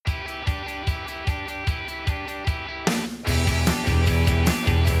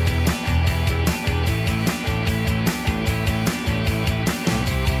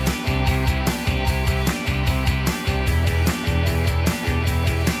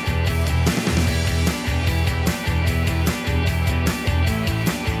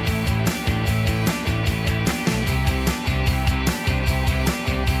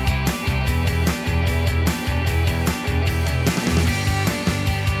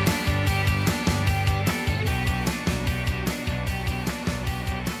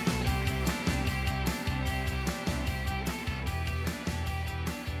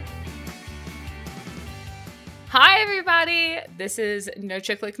everybody. This is No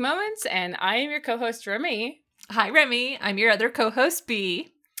Chick Flick Moments, and I am your co-host, Remy. Hi, Remy. I'm your other co-host, B.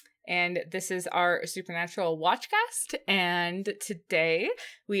 And this is our Supernatural Watchcast. And today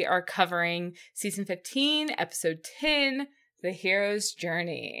we are covering Season 15, Episode 10, The Hero's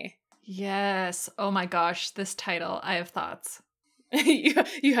Journey. Yes. Oh my gosh, this title. I have thoughts.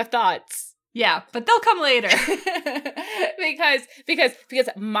 You have thoughts. Yeah, but they'll come later. because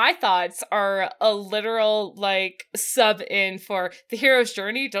my thoughts are a literal sub in for The Hero's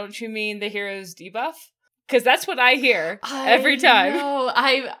Journey. Don't you mean The Hero's Debuff? Because that's what I hear every time. No,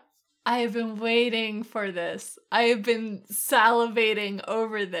 I've been waiting for this. I have been salivating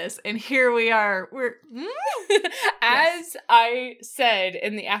over this, and here we are. As I said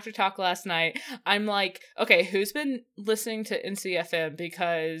in the after talk last night, I'm like, okay, who's been listening to NCFM?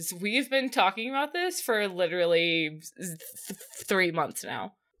 Because we've been talking about this for literally 3 months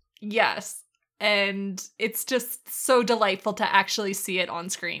now. Yes, and it's just so delightful to actually see it on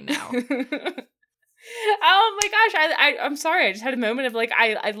screen now. Oh my gosh, I'm sorry. I just had a moment of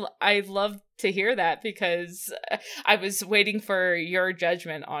I love to hear that because I was waiting for your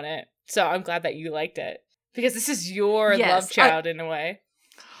judgment on it. So I'm glad that you liked it. Because this is your love child in a way.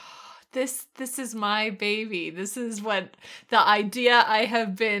 This is my baby. This is what the idea I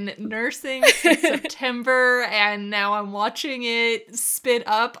have been nursing since September, and now I'm watching it spit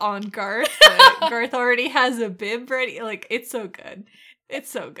up on Garth. Garth already has a bib ready. It's so good. It's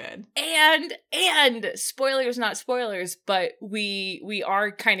so good. And spoilers, not spoilers, but we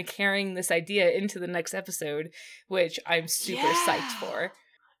are kind of carrying this idea into the next episode, which I'm super psyched for.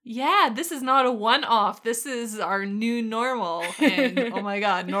 Yeah, this is not a one-off. This is our new normal. And oh my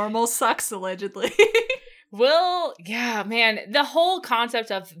god, normal sucks, allegedly. Well, yeah, man, the whole concept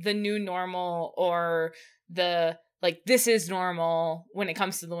of the new normal or the this is normal when it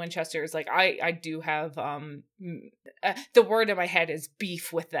comes to the Winchesters. I do have the word in my head is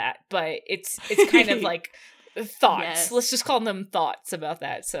beef with that, but it's kind of thoughts. Yes. Let's just call them thoughts about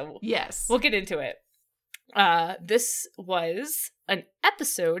that. So yes, we'll get into it. This was an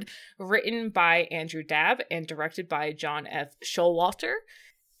episode written by Andrew Dabb and directed by John F. Showalter.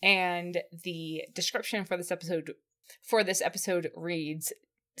 And the description for this episode reads,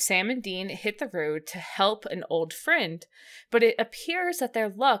 Sam and Dean hit the road to help an old friend, but it appears that their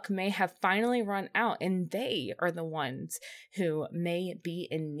luck may have finally run out and they are the ones who may be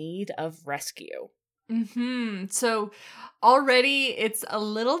in need of rescue. So already it's a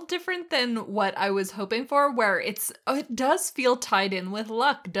little different than what I was hoping for, where it does feel tied in with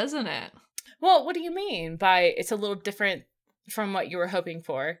luck, doesn't it? Well, what do you mean by it's a little different from what you were hoping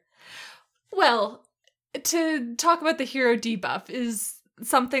for? Well, to talk about the hero debuff is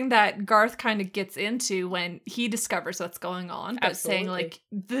something that Garth kind of gets into when he discovers what's going on, but Absolutely. saying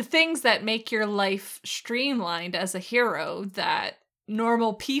the things that make your life streamlined as a hero that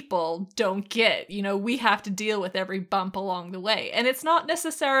normal people don't get. We have to deal with every bump along the way. And it's not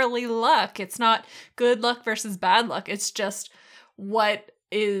necessarily luck. It's not good luck versus bad luck. It's just what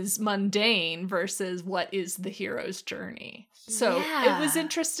is mundane versus what is the hero's journey. So It was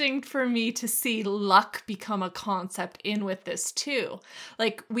interesting for me to see luck become a concept in with this too.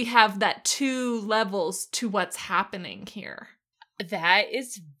 We have that 2 levels to what's happening here. That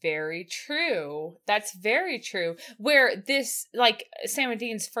is very true. That's very true. Where this, Sam and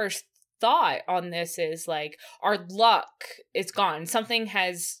Dean's first thought on this is, our luck is gone. Something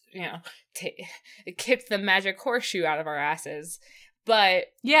has, kicked the magic horseshoe out of our asses. But...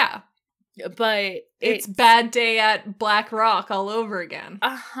 yeah. But it's bad day at Black Rock all over again.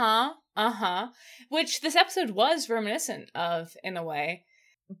 Which this episode was reminiscent of, in a way.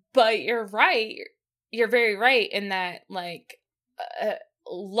 But you're right. You're very right in that,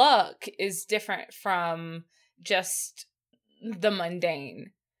 luck is different from just the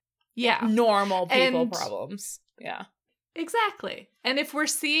mundane. Yeah. Normal people problems. Yeah. Exactly. And if we're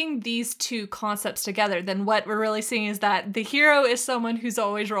seeing these 2 concepts together, then what we're really seeing is that the hero is someone who's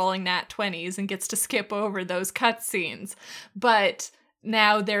always rolling nat 20s and gets to skip over those cutscenes. But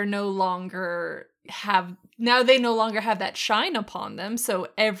now they no longer have that shine upon them. So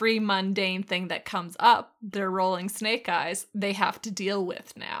every mundane thing that comes up, they're rolling snake eyes, they have to deal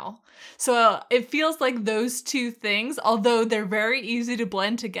with now. So it feels like those 2 things, although they're very easy to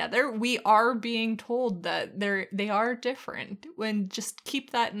blend together, we are being told that they are different. When just keep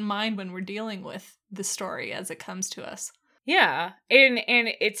that in mind when we're dealing with the story as it comes to us. Yeah, and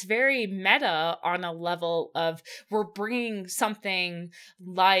it's very meta on a level of we're bringing something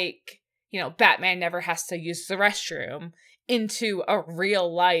Batman never has to use the restroom into a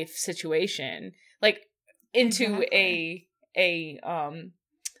real life situation, into exactly. a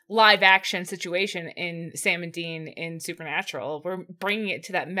live action situation in Sam and Dean in Supernatural. We're bringing it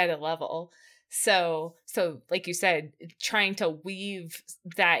to that meta level. So like you said, trying to weave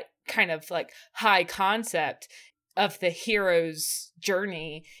that kind of like high concept of the hero's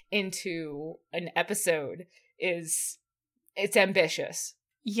journey into an episode it's ambitious.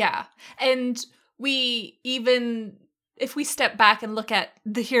 Yeah. And we even, if we step back and look at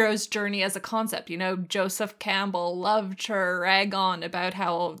the hero's journey as a concept, you know, Joseph Campbell loved to rag on about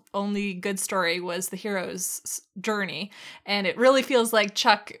how only good story was the hero's journey. And it really feels like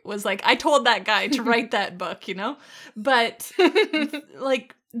Chuck was like, I told that guy to write that book, you know? But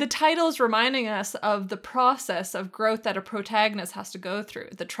like, the title's reminding us of the process of growth that a protagonist has to go through,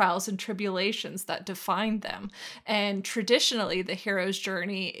 the trials and tribulations that define them. And traditionally, the hero's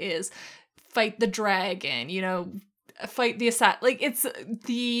journey is fight the dragon, you know, fight the assassin. Like, it's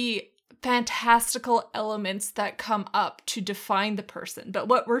the fantastical elements that come up to define the person. But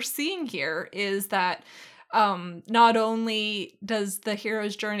what we're seeing here is that not only does the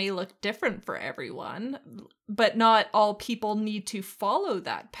hero's journey look different for everyone, but not all people need to follow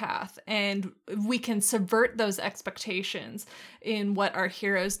that path. And we can subvert those expectations in what our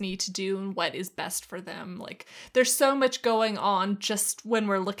heroes need to do and what is best for them. Like, there's so much going on just when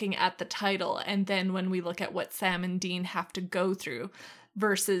we're looking at the title, and then when we look at what Sam and Dean have to go through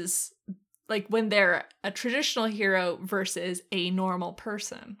versus like when they're a traditional hero versus a normal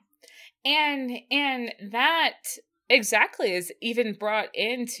person. And that exactly is even brought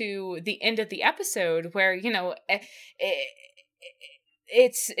into the end of the episode where, you know,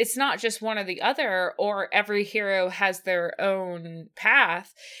 it's not just one or the other, or every hero has their own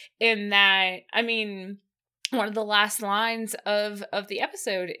path. In that, I mean, one of the last lines of the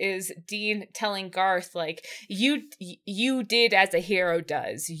episode is Dean telling Garth, like, you did as a hero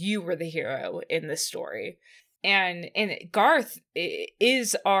does. You were the hero in this story. And Garth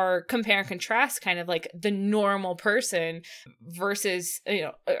is our compare and contrast, kind of like the normal person versus, you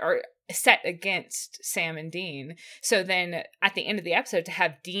know, or set against Sam and Dean. So then at the end of the episode, to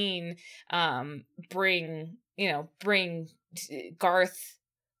have Dean bring Garth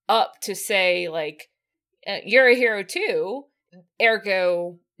up to say, like, you're a hero too,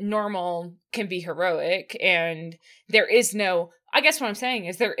 ergo normal can be heroic. And there is no, I guess what I'm saying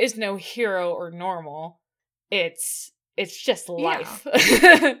is there is no hero or normal. It's just life.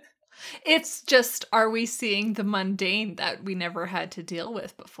 Yeah. It's just, are we seeing the mundane that we never had to deal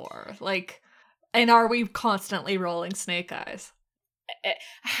with before? Like, and are we constantly rolling snake eyes?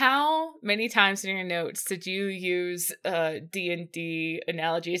 How many times in your notes did you use D&D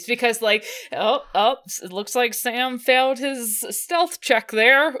analogies? Because, like, it looks like Sam failed his stealth check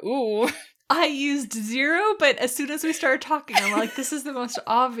there. Ooh. I used 0, but as soon as we started talking, I'm like, this is the most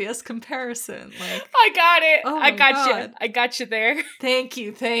obvious comparison. Like, I got it. Oh I got God. you. I got you there. Thank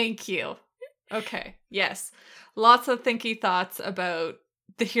you. Okay, yes. Lots of thinky thoughts about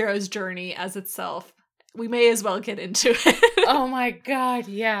the hero's journey as itself. We may as well get into it. Oh my God,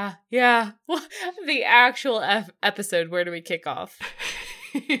 yeah. Well, the actual episode, where do we kick off?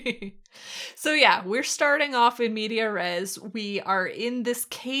 So yeah, we're starting off in media res. We are in this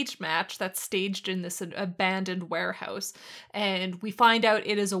cage match that's staged in this abandoned warehouse, and we find out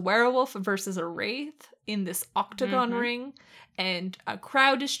it is a werewolf versus a wraith in this octagon ring, and a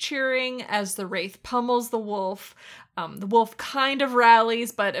crowd is cheering as the wraith pummels the wolf. The wolf kind of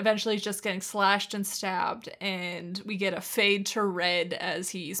rallies, but eventually is just getting slashed and stabbed, and we get a fade to red as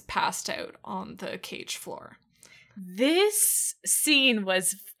he's passed out on the cage floor. This scene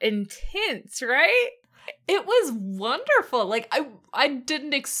was intense, right? It was wonderful. Like, I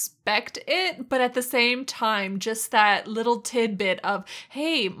didn't expect it, but at the same time, just that little tidbit of,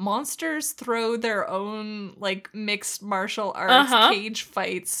 hey, monsters throw their own, like, mixed martial arts cage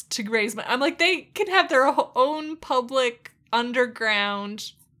fights to raise money. I'm like, they can have their own public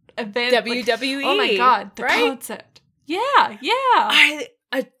underground event. WWE. Like, oh my God, the concept. Yeah. I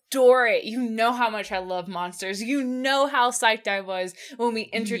adore it. You know how much I love monsters. You know how psyched I was when we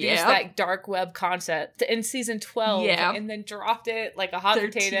introduced that dark web concept in season 12 and then dropped it like a hot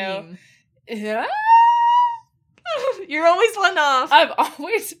 13. potato. Yeah. You're always one off. I've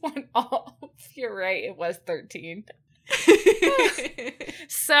always one off. You're right. It was 13.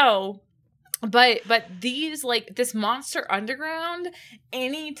 So, but these, like, this Monster Underground,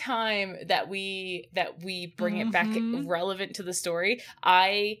 anytime that we bring it back relevant to the story,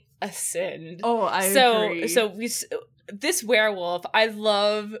 I ascend. Oh, I agree. So this werewolf, I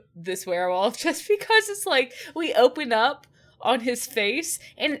love this werewolf just because it's like we open up on his face,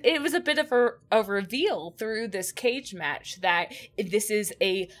 and it was a bit of a reveal through this cage match that this is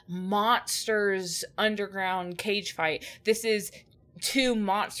a Monsters Underground cage fight. This is two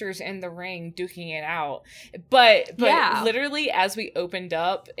monsters in the ring duking it out. But Yeah. literally as we opened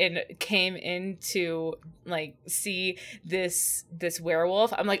up and came in to like see this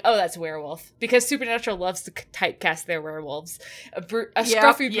werewolf, I'm like, oh, that's a werewolf, because Supernatural loves to typecast their werewolves. A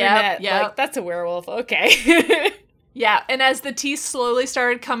scruffy brunette, like, that's a werewolf. Okay. Yeah, and as the teeth slowly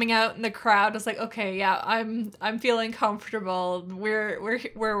started coming out in the crowd, I was like, okay, yeah, I'm feeling comfortable. We're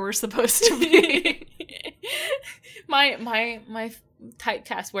where we're supposed to be. my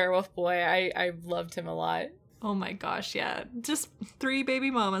typecast werewolf boy, I loved him a lot. Oh my gosh, yeah. Just 3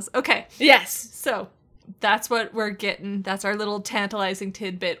 baby mamas. Okay. Yes. So that's what we're getting. That's our little tantalizing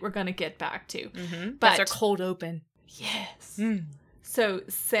tidbit we're gonna get back to. Mm-hmm. But That's our cold open. yes. Mm. So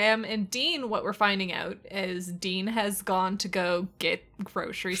Sam and Dean, what we're finding out is Dean has gone to go get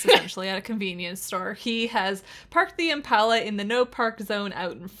groceries essentially at a convenience store. He has parked the Impala in the no park zone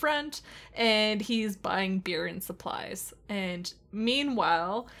out in front, and he's buying beer and supplies. And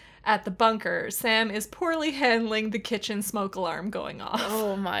meanwhile, at the bunker, Sam is poorly handling the kitchen smoke alarm going off.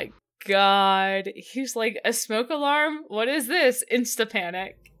 Oh my god. He's like, a smoke alarm? What is this? Insta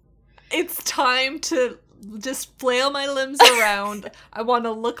panic. It's time to just flail my limbs around. I want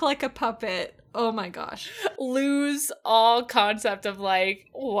to look like a puppet. Oh my gosh. Lose all concept of like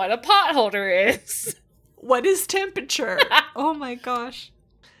what a pot holder is. What is temperature? Oh my gosh.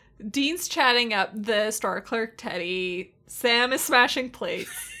 Dean's chatting up the store clerk, Teddy. Sam is smashing plates.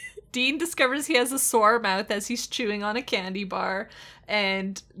 Dean discovers he has a sore mouth as he's chewing on a candy bar,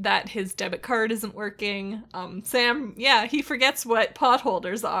 and that his debit card isn't working. Sam, he forgets what pot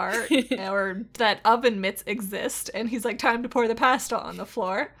holders are, or that oven mitts exist, and he's like, time to pour the pasta on the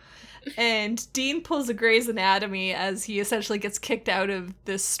floor. And Dean pulls a Grey's Anatomy as he essentially gets kicked out of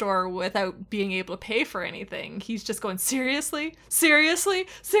this store without being able to pay for anything. He's just going, seriously? Seriously?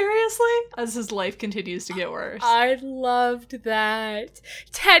 Seriously? As his life continues to get worse. I loved that.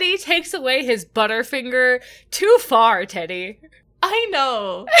 Teddy takes away his Butterfinger too far, Teddy. I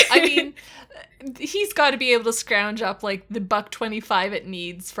know. I mean, he's got to be able to scrounge up like the $1.25 it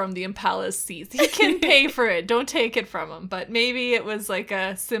needs from the Impala's seats. He can pay for it. Don't take it from him. But maybe it was like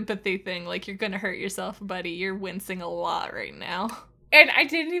a sympathy thing. Like, you're gonna hurt yourself, buddy. You're wincing a lot right now. And I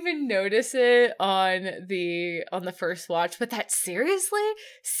didn't even notice it on the first watch, but that seriously?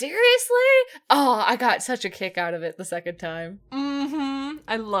 Oh, I got such a kick out of it the second time. Mm-hmm.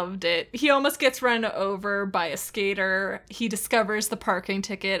 I loved it. He almost gets run over by a skater. He discovers the parking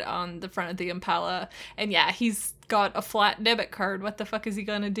ticket on the front of the Impala. And yeah, he's got a flat debit card. What the fuck is he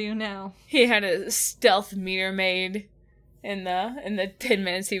gonna do now? He had a stealth meter made in the 10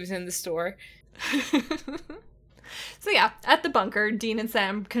 minutes he was in the store. So yeah, at the bunker, Dean and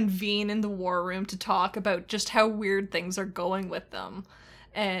Sam convene in the war room to talk about just how weird things are going with them.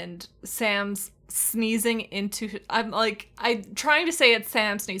 And Sam's sneezing into... I'm trying to say it's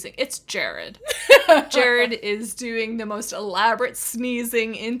Sam sneezing. It's Jared. Jared is doing the most elaborate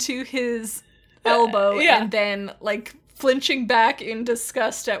sneezing into his elbow and then, like, flinching back in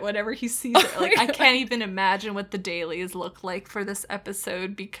disgust at whatever he sees. I can't even imagine what the dailies look like for this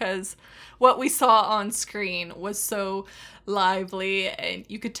episode, because what we saw on screen was so lively and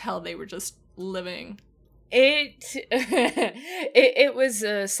you could tell they were just living. It was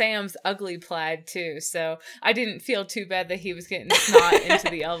Sam's ugly plaid too, so I didn't feel too bad that he was getting snot into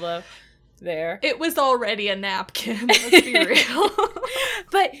the elbow there. It was already a napkin, let's be real.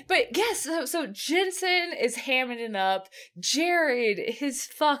 But yes, so Jensen is hamming it up. Jared, his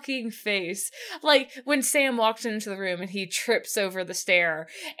fucking face. Like when Sam walks into the room and he trips over the stair,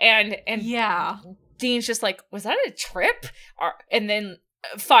 and yeah, Dean's just like, was that a trip? And then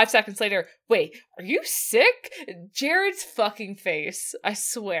 5 seconds later, wait, are you sick? Jared's fucking face, I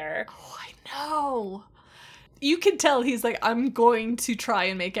swear. Oh, I know. You can tell he's like, I'm going to try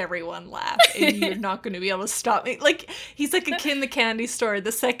and make everyone laugh, and you're not going to be able to stop me. Like, he's like a kid in the candy store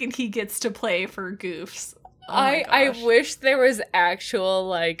the second he gets to play for goofs. Oh I wish there was actual,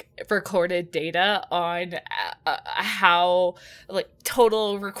 like, recorded data on how, like,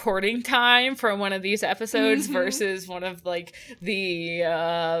 total recording time for one of these episodes versus one of, like, the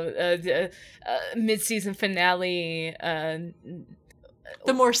mid-season finale.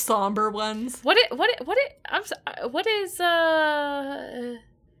 The more somber ones. What is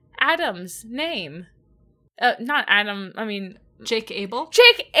Adam's name? Not Adam, I mean... Jake Abel?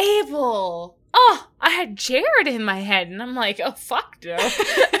 Jake Abel! Oh, I had Jared in my head, and I'm like, oh, fuck no.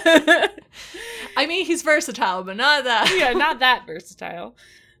 I mean, he's versatile, but not that. Yeah, not that versatile.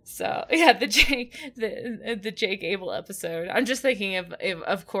 So yeah, the Jake Abel episode. I'm just thinking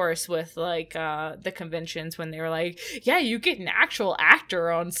of course, with like the conventions when they were like, yeah, you get an actual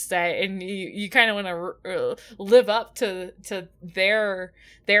actor on set, and you kind of want to live up to their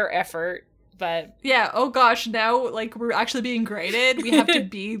effort. But yeah, oh gosh, now like we're actually being graded. We have to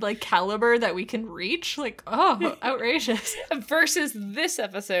be like caliber that we can reach. Like, oh, outrageous. Versus this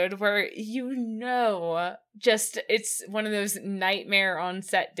episode where just it's one of those nightmare on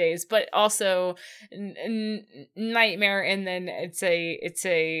set days, but also nightmare, and then it's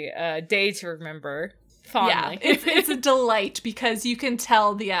a day to remember. Fondly. Yeah, it's a delight because you can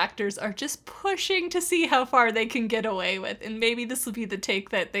tell the actors are just pushing to see how far they can get away with, and maybe this will be the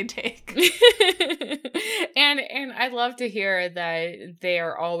take that they take. and I love to hear that they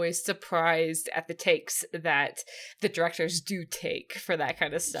are always surprised at the takes that the directors do take for that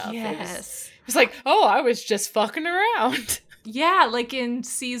kind of stuff. Yes. It's like, oh, I was just fucking around. Yeah, like in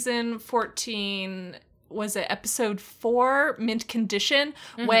season 14, was it episode 4, Mint Condition,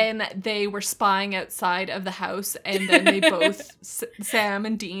 when they were spying outside of the house, and then they both, Sam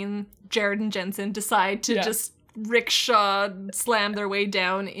and Dean, Jared and Jensen, decide to just rickshaw slam their way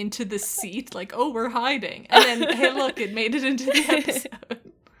down into the seat, like, oh, we're hiding. And then, hey, look, it made it into the episode.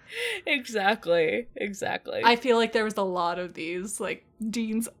 Exactly. I feel like there was a lot of these, like,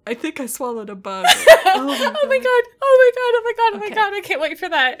 Dean's, I think I swallowed a bug. Oh my god, I can't wait for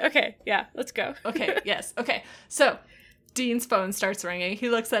that. Okay, yeah, let's go. Okay, yes, okay. So, Dean's phone starts ringing. He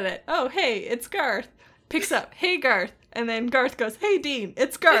looks at it. Oh, hey, it's Garth. Picks up, hey, Garth. And then Garth goes, hey, Dean,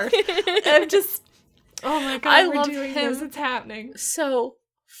 it's Garth. And just, oh my god, we're doing this. It's happening. So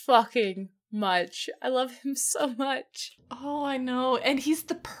fucking much. I love him so much. Oh, I know. And he's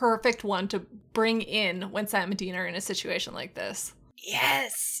the perfect one to bring in when Sam and Dean are in a situation like this.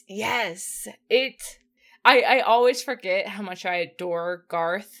 Yes. I always forget how much I adore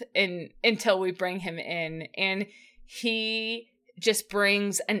Garth until we bring him in, and he just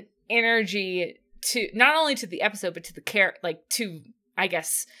brings an energy to not only to the episode but to the to, I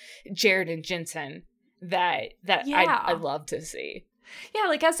guess, Jared and Jensen that I love to see. Yeah,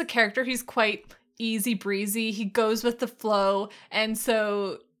 like as a character, he's quite easy breezy. He goes with the flow, and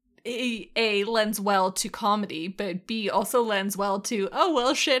so A lends well to comedy, but B also lends well to, oh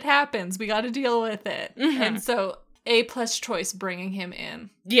well, shit happens, we got to deal with it. And so A+ choice bringing him in.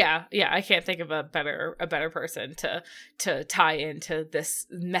 Yeah, I can't think of a better person to tie into this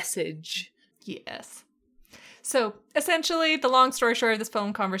message. Yes. So essentially, the long story short of this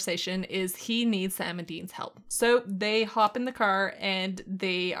phone conversation is he needs Sam and Dean's help. So they hop in the car and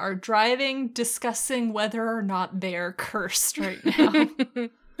they are driving, discussing whether or not they're cursed right now.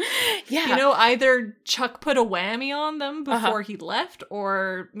 Yeah. You know, either Chuck put a whammy on them before he left,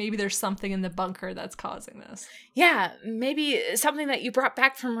 or maybe there's something in the bunker that's causing this. Yeah, maybe something that you brought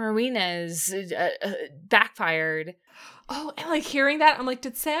back from Rowena's backfired. Oh, and like hearing that, I'm like,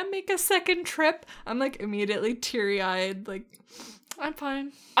 did Sam make a second trip? I'm like immediately teary-eyed, like, I'm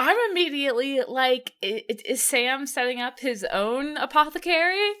fine. I'm immediately like, is Sam setting up his own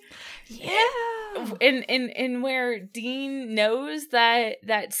apothecary? Yeah. In where Dean knows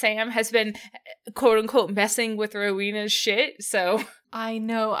that Sam has been quote unquote messing with Rowena's shit, so I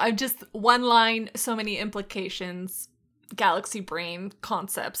know. I'm just one line, so many implications, galaxy brain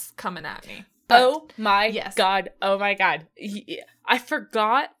concepts coming at me. But, oh my god. I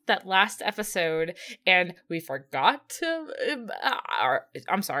forgot that last episode, and we forgot to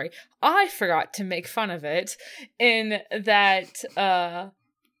I forgot to make fun of it in that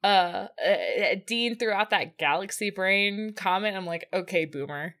Dean threw out that galaxy brain comment. I'm like, okay,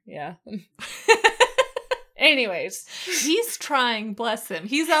 boomer. Yeah. Anyways, he's trying, bless him.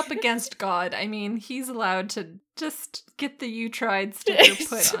 He's up against God. I mean, he's allowed to just get the "you tried" sticker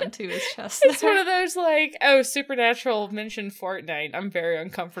put onto his chest. It's one of those like, oh, Supernatural mentioned Fortnite. I'm very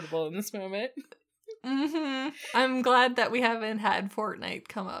uncomfortable in this moment. I'm glad that we haven't had Fortnite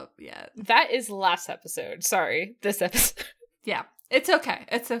come up yet. That is last episode. Sorry, this episode. Yeah, it's okay.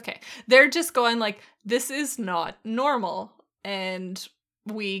 It's okay. They're just going like, this is not normal, and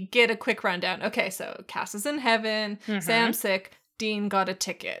we get a quick rundown. Okay, so Cass is in heaven, Sam's sick, Dean got a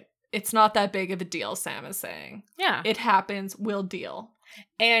ticket. It's not that big of a deal, Sam is saying. Yeah. It happens, we'll deal.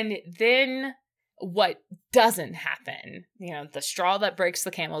 And then what doesn't happen, you know, the straw that breaks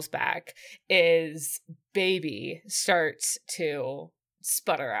the camel's back, is Baby starts to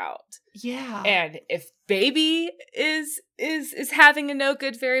sputter out. Yeah. And if Baby is having a no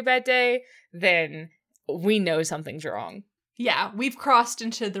good, very bad day, then we know something's wrong. Yeah, we've crossed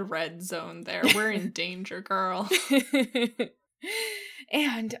into the red zone there. We're in danger, girl.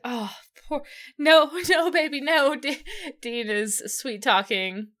 And, oh, poor... No, baby, no. Dean is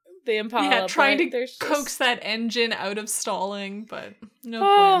sweet-talking the Impala. Yeah, trying to there's coax that engine out of stalling, but no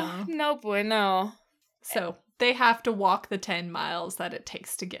bueno. No bueno. So they have to walk the 10 miles that it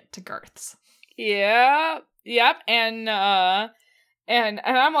takes to get to Garth's. Yeah. Yep. And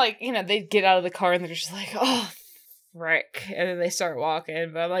I'm like, they get out of the car and they're just like, oh, frick. And then they start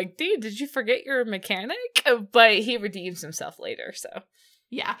walking. But I'm like, dude, did you forget you're a mechanic? But he redeems himself later, so.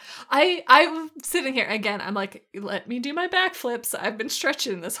 Yeah. I'm sitting here, again, I'm like, let me do my backflips. I've been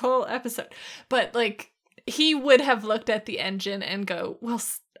stretching this whole episode. But, like, he would have looked at the engine and go, well,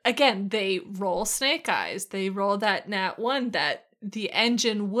 again, they roll snake eyes. They roll that Nat 1 that the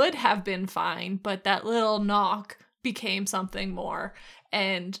engine would have been fine, but that little knock became something more.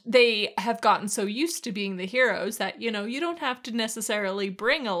 And they have gotten so used to being the heroes that, you don't have to necessarily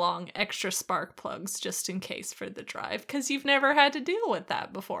bring along extra spark plugs just in case for the drive, because you've never had to deal with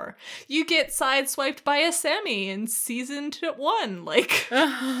that before. You get sideswiped by a semi in season 1, like...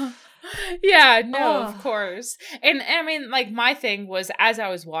 Yeah, no, of course. And I mean, like, my thing was, as I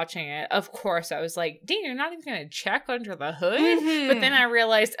was watching it, of course, I was like, Dean, you're not even going to check under the hood? Mm-hmm. But then I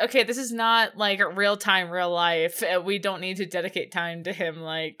realized, okay, this is not, like, real time, real life. We don't need to dedicate time to him,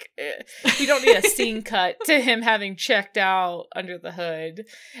 like, you don't need a scene cut to him having checked out under the hood.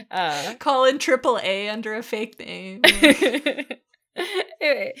 Call in AAA under a fake name.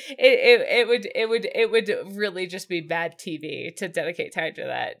 It would really just be bad TV to dedicate time to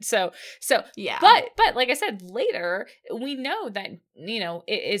that. So yeah. But like I said, later we know that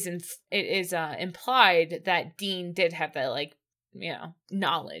it is implied that Dean did have that, like,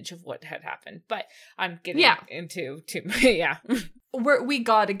 knowledge of what had happened. But I'm getting into too yeah. We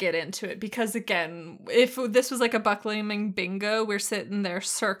gotta get into it because, again, if this was like a buckleming bingo, we're sitting there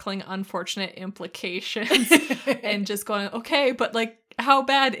circling unfortunate implications and just going, okay, but, like, how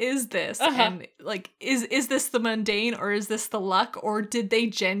bad is this? Uh-huh. And, like, is this the mundane, or is this the luck, or did they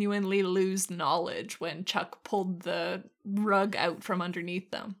genuinely lose knowledge when Chuck pulled the rug out from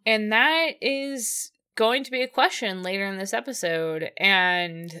underneath them? And that is going to be a question later in this episode.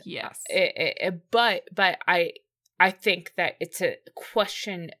 And yes, but I think that it's a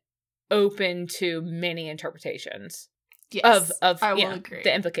question open to many interpretations. Yes, of I will agree.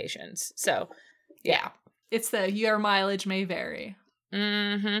 The implications. So, yeah. It's your mileage may vary.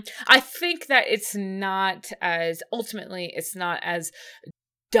 Mm-hmm. I think that it's not as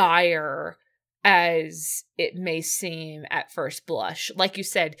dire as it may seem at first blush. Like you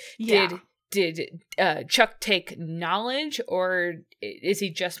said, Did Chuck take knowledge, or is he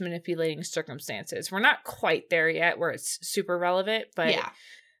just manipulating circumstances? We're not quite there yet where it's super relevant, but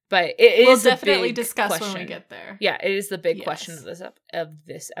we'll definitely discuss when we get there. Yeah, it is the big question of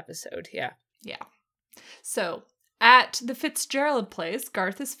this episode. Yeah. So at the Fitzgerald place,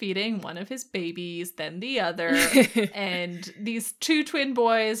 Garth is feeding one of his babies, then the other, and these two twin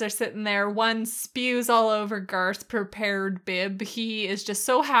boys are sitting there. One spews all over Garth's prepared bib. He is just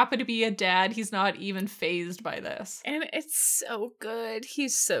so happy to be a dad. He's not even fazed by this. And it's so good.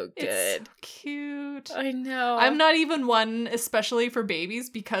 He's so good. It's so cute. I know. I'm not even one, especially for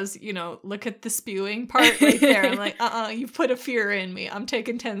babies, because, look at the spewing part right there. I'm like, you've put a fear in me. I'm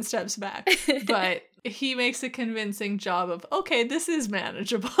taking 10 steps back. But he makes a convincing job of, okay, this is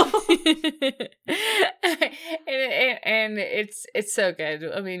manageable. and it's so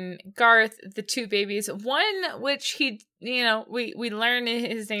good. I mean, Garth, the two babies, one which he, we learn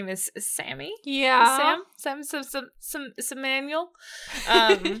his name is Sammy. Yeah. Sam Samuel.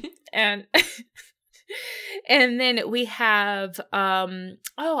 And and then we have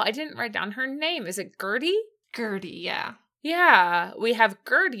I didn't write down her name. Is it Gertie? Gertie, yeah. Yeah, we have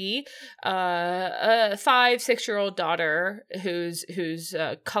Gertie, a 5-6-year-old daughter who's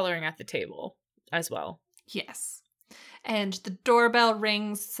coloring at the table as well. Yes. And the doorbell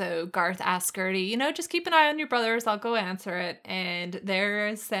rings, so Garth asks Gertie, just keep an eye on your brothers, I'll go answer it. And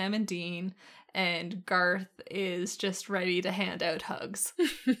there's Sam and Dean, and Garth is just ready to hand out hugs.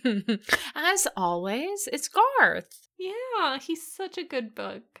 As always, it's Garth. Yeah, he's such a good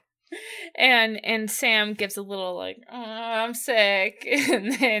book. And Sam gives a little like, oh, I'm sick,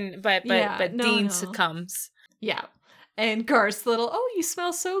 and then but Dean succumbs. Yeah, and Garth's little, oh, you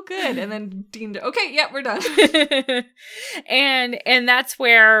smell so good, and then Dean, okay, yeah, we're done. and that's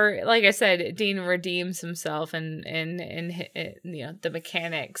where, like I said, Dean redeems himself in the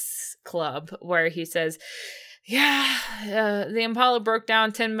mechanics club, where he says, the Impala broke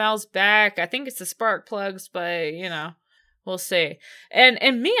down 10 miles back. I think it's the spark plugs, but we'll see.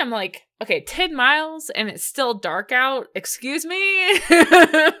 And me, I'm like, okay, 10 miles and it's still dark out. Excuse me?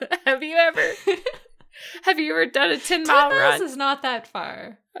 Have you ever done a 10-mile run? 10 miles is not that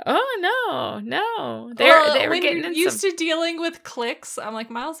far. Oh no. They were when getting you're in used to dealing with clicks, I'm like,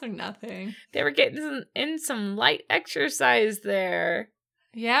 miles are nothing. They were getting in some light exercise there.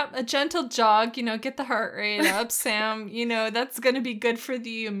 Yeah, a gentle jog, get the heart rate up, Sam. That's going to be good for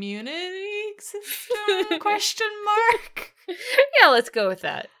the immunity system, question mark. Yeah, let's go with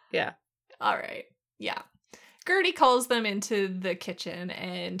that. Yeah. All right. Yeah. Gertie calls them into the kitchen,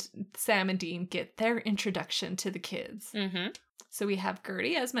 and Sam and Dean get their introduction to the kids. Mm-hmm. So we have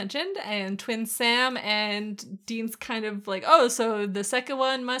Gertie, as mentioned, and twin Sam, and Dean's kind of like, oh, so the second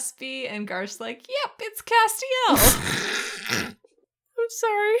one must be, and Garth's like, yep, it's Castiel. I'm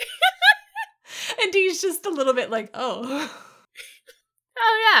sorry. And Dean's just a little bit like, oh.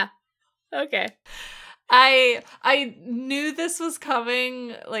 Oh, yeah. Okay. I knew this was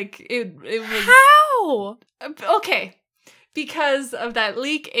coming. Like, it was... How? Okay. Because of that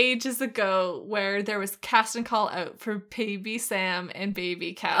leak ages ago where there was cast and call out for baby Sam and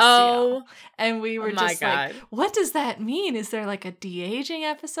baby Castiel. Oh. And we were just like, what does that mean? Is there like a de-aging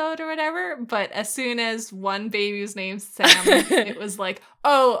episode or whatever? But as soon as one baby was named Sam, it was like,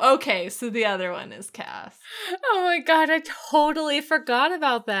 oh, okay, so the other one is Cass. Oh my god, I totally forgot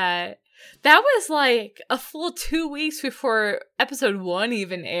about that. That was like a full 2 weeks before episode 1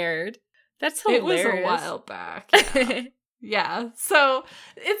 even aired. That's hilarious. It was a while back. Yeah. Yeah, so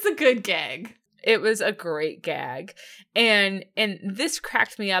it's a good gag. It was a great gag. And this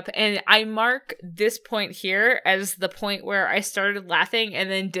cracked me up. And I mark this point here as the point where I started laughing and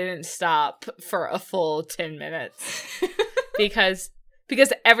then didn't stop for a full 10 minutes. because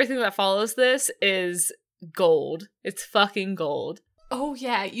everything that follows this is gold. It's fucking gold. Oh,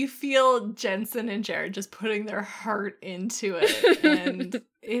 yeah. You feel Jensen and Jared just putting their heart into it. And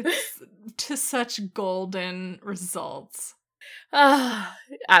it's to such golden results.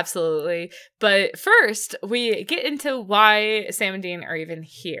 Absolutely. But first, we get into why Sam and Dean are even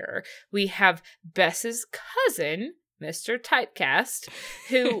here. We have Bess's cousin, Mr. Typecast,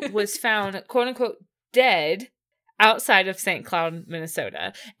 who was found, quote unquote, dead outside of St. Cloud,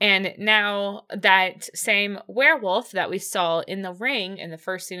 Minnesota. And now that same werewolf that we saw in the ring in the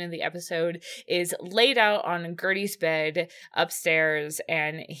first scene of the episode is laid out on Gertie's bed upstairs,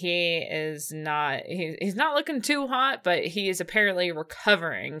 and he's not looking too hot, but he is apparently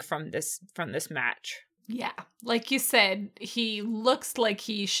recovering from this match. Yeah. Like you said, he looks like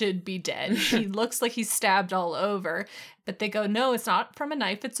he should be dead. He looks like he's stabbed all over. But they go, no, it's not from a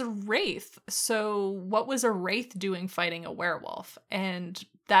knife, it's a wraith. So what was a wraith doing fighting a werewolf? And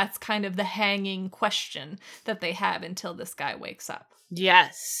that's kind of the hanging question that they have until this guy wakes up.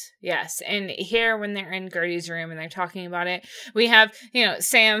 Yes. And here, when they're in Gertie's room and they're talking about it, we have,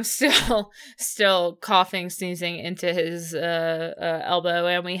 Sam still coughing, sneezing into his elbow,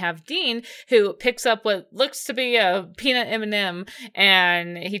 and we have Dean, who picks up what looks to be a peanut M&M,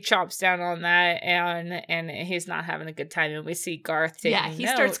 and he chops down on that, and he's not having a good time. And we see Garth taking note. Yeah, he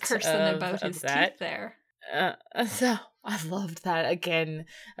starts cursing about his teeth there. So I loved that again.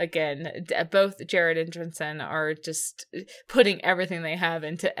 Both Jared and Jensen are just putting everything they have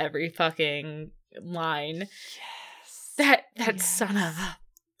into every fucking line. Yes. That son of a...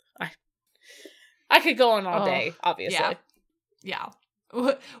 I could go on all day, obviously. Yeah.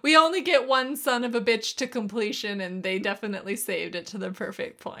 We only get one son of a bitch to completion, and they definitely saved it to the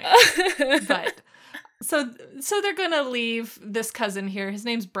perfect point. But so they're gonna leave this cousin here. His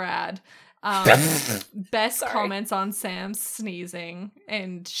name's Brad. Bess comments on Sam sneezing,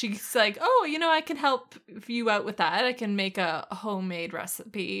 and she's like, oh, I can help you out with that. I can make a homemade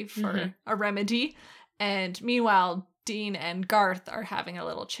recipe for a remedy. And meanwhile, Dean and Garth are having a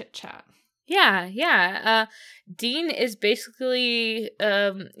little chit chat. Yeah. Dean is basically,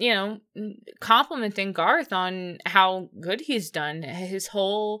 complimenting Garth on how good he's done. His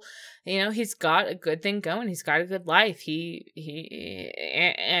whole, he's got a good thing going. He's got a good life.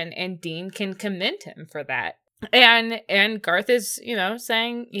 And Dean can commend him for that. And Garth is,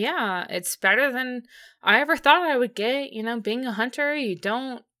 saying, yeah, it's better than I ever thought I would get. Being a hunter, you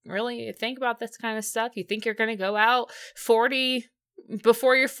don't really think about this kind of stuff. You think you're going to go out 40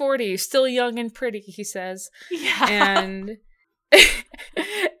 before you're 40, you're still young and pretty, he says. Yeah. And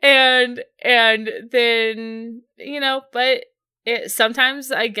then, but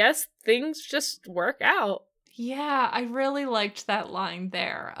sometimes I guess things just work out. Yeah, I really liked that line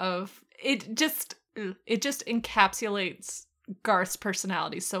there of it just encapsulates Garth's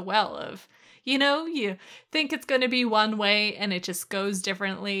personality so well of, you think it's going to be one way and it just goes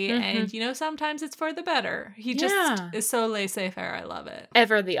differently. And, sometimes it's for the better. He just is so laissez-faire. I love it.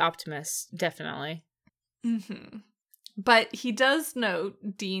 Ever the optimist, definitely. Mm-hmm. But he does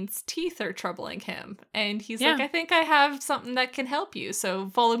note Dean's teeth are troubling him. And he's Yeah. like, I think I have something that can help you. So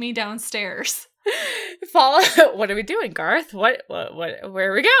follow me downstairs. Follow. What are we doing, Garth? What? Where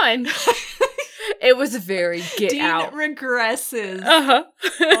are we going? It was very Get Dean Out. regresses. Uh-huh.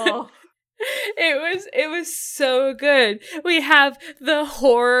 Oh. It was so good. We have the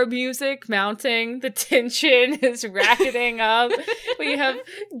horror music mounting, the tension is racketing up. We have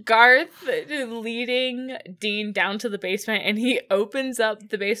Garth leading Dean down to the basement, and he opens up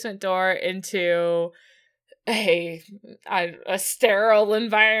the basement door into a sterile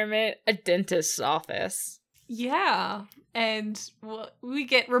environment, a dentist's office. Yeah. And we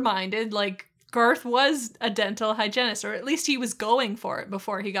get reminded, like, Garth was a dental hygienist, or at least he was going for it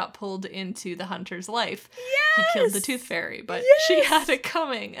before he got pulled into the hunter's life. Yes! He killed the tooth fairy, but she had it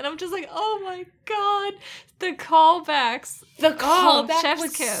coming. And I'm just like, oh my god, the callbacks. The callback chef's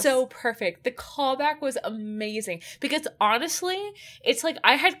was kiss. so perfect. The callback was amazing. Because honestly, it's like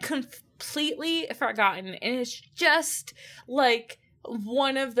I had completely forgotten. And it's just like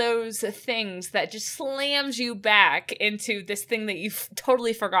one of those things that just slams you back into this thing that you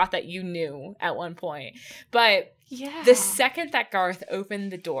totally forgot that you knew at one point. But Yeah. the second that Garth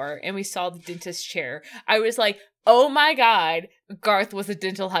opened the door and we saw the dentist chair, I was like, oh my god, Garth was a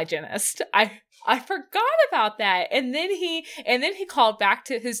dental hygienist. I forgot about that. And then he called back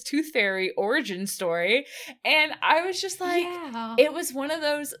to his tooth fairy origin story. And I was just like, yeah. it was one of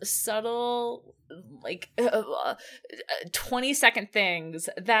those subtle, like 20-second things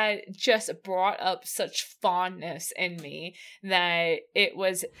that just brought up such fondness in me that it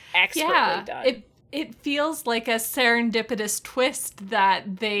was expertly done. It feels like a serendipitous twist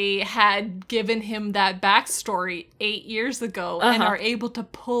that they had given him that backstory 8 years ago and are able to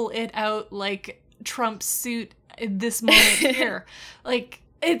pull it out like Trump's suit in this moment here. Like,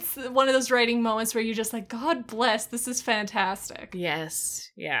 it's one of those writing moments where you're just like, God bless, this is fantastic.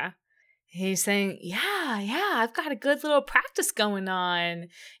 Yes, yeah. He's saying, yeah, I've got a good little practice going on.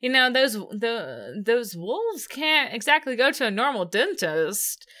 You know, those wolves can't exactly go to a normal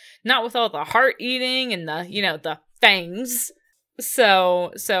dentist. Not with all the heart eating and the fangs.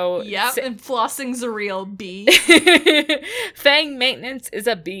 So Yep, and flossing's a real B. Fang maintenance is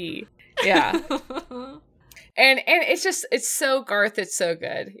a B. Yeah. and it's so Garth, it's so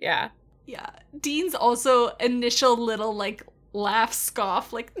good. Yeah. Yeah. Dean's also initial little like laugh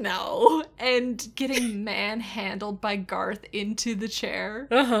scoff, like no, and getting manhandled by Garth into the chair.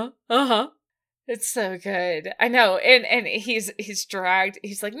 It's so good. I know. And he's dragged.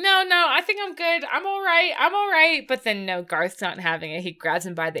 He's like, no, I think I'm good. I'm all right. But then no, Garth's not having it. He grabs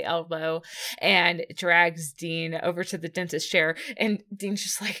him by the elbow and drags Dean over to the dentist chair. And Dean's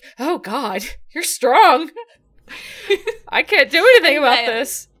just like, oh God, you're strong. I can't do anything about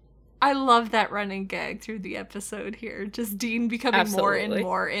this. I love that running gag through the episode here. Just Dean becoming more and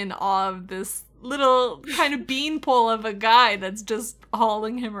more in awe of this little kind of beanpole of a guy that's just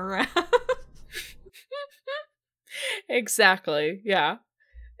hauling him around. Exactly. Yeah.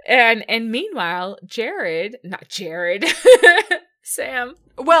 And meanwhile, Sam.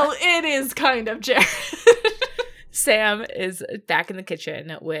 Well, it is kind of Jared. Sam is back in the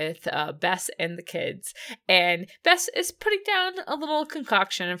kitchen with Bess and the kids. And Bess is putting down a little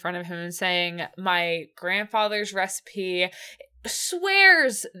concoction in front of him and saying, my grandfather's recipe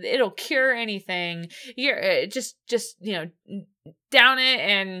swears it'll cure anything. You're just down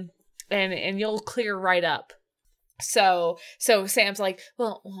it and you'll clear right up. So Sam's like,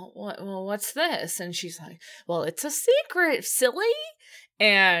 well, what's this? And she's like, well, it's a secret, silly.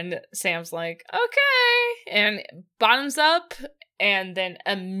 And Sam's like, okay, and bottoms up, and then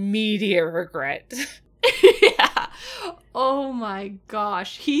immediate regret. Yeah. Oh my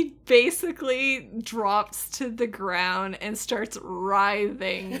gosh. He basically drops to the ground and starts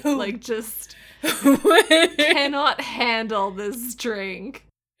writhing, like just cannot handle this drink.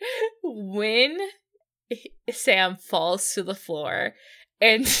 When Sam falls to the floor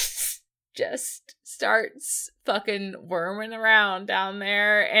and just starts fucking worming around down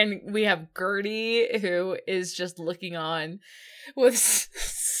there, and we have Gertie who is just looking on with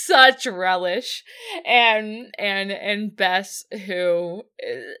such relish, and Bess who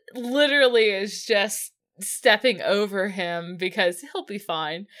literally is just stepping over him because he'll be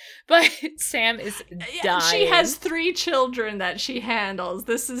fine, but Sam is dying. She has 3 children that she handles.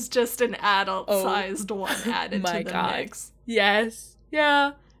 This is just an adult-sized one added to the mix. Yes.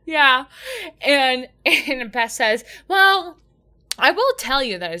 Yeah. And Beth says, well, I will tell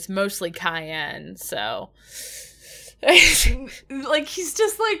you that it's mostly cayenne, so Like, he's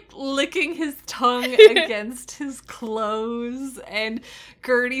just, like, licking his tongue against his clothes, and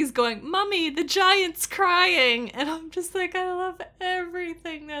Gertie's going, Mummy, the giant's crying, and I'm just like, I love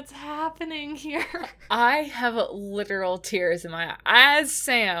everything that's happening here. I have literal tears in my eyes. As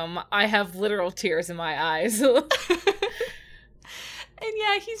Sam, I have literal tears in my eyes. And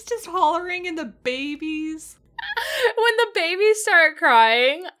yeah, he's just hollering, and the babies. When the babies start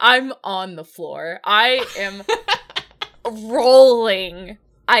crying, I'm on the floor. I am rolling.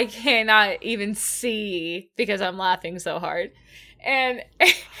 I cannot even see because I'm laughing so hard. And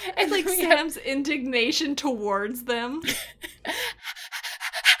like Sam's indignation towards them.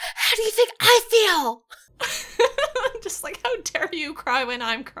 How do you think I feel? Just like, how dare you cry when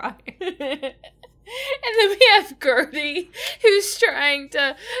I'm crying? And then we have Gertie, who's trying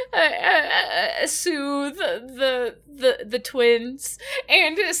to soothe the twins,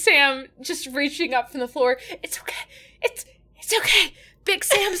 and Sam just reaching up from the floor. It's okay. It's okay. Big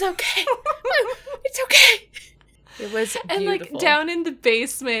Sam's okay. It's okay. It was beautiful. And like down in the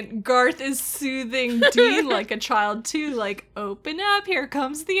basement, Garth is soothing Dean like a child too. Like, open up, here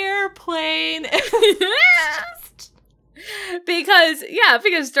comes the airplane. Because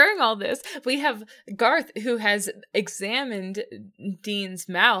during all this, we have Garth, who has examined Dean's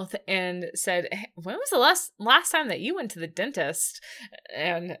mouth and said, hey, when was the last time that you went to the dentist?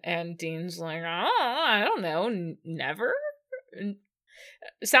 And Dean's like, oh, I don't know, never?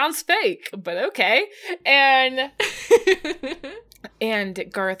 Sounds fake, but okay. And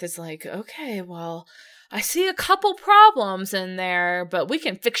Garth is like, okay, well, I see a couple problems in there, but we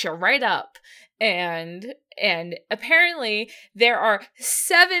can fix you right up. And apparently there are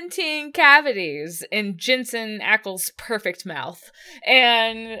 17 cavities in Jensen Ackles' perfect mouth.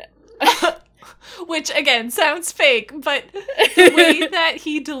 And which again sounds fake, but the way that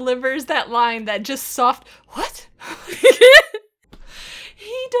he delivers that line, that just soft what?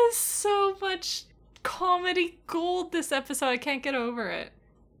 He does so much comedy gold this episode. I can't get over it.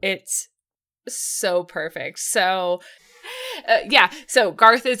 It's so perfect. So so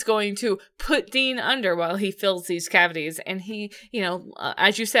Garth is going to put Dean under while he fills these cavities, and he,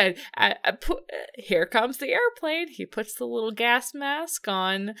 as you said, here comes the airplane. He puts the little gas mask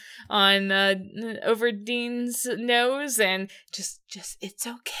on over Dean's nose, and just it's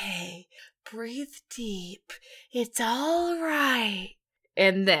okay. Breathe deep. It's all right.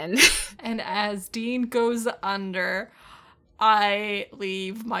 And then and as Dean goes under, I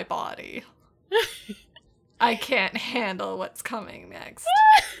leave my body. I can't handle what's coming next.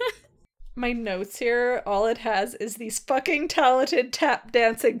 My notes here, all it has is these fucking talented tap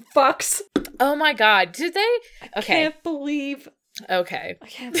dancing fucks. Oh my god, did they? I can't believe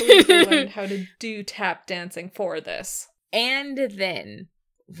they learned how to do tap dancing for this. And then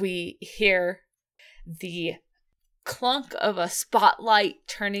we hear the clunk of a spotlight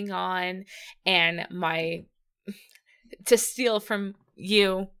turning on, and to steal from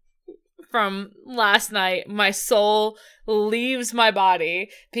you from last night, my soul leaves my body,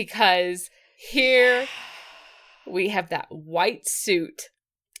 because here we have that white suit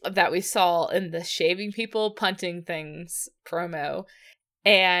that we saw in the Shaving People Punting Things promo,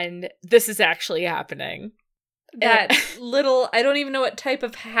 and this is actually happening. That little, I don't even know what type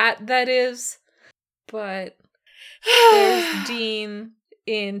of hat that is, but there's Dean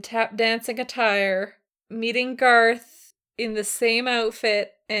in tap dancing attire meeting Garth in the same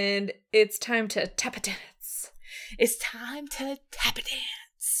outfit, and it's time to tap a dance. It's time to tap a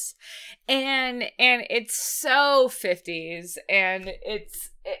dance. And it's so 50s, and they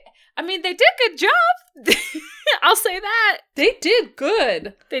did a good job. I'll say that. They did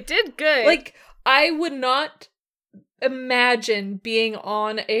good. Like, I would not imagine being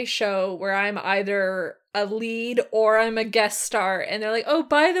on a show where I'm either a lead or I'm a guest star, and they're like, oh,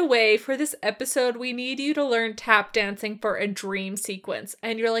 by the way, for this episode, we need you to learn tap dancing for a dream sequence.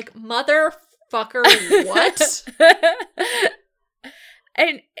 And you're like, motherfucker, what?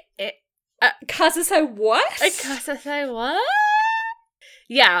 And Kasasai what? Kasasai what?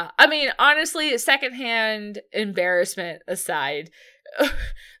 Yeah, honestly, secondhand embarrassment aside,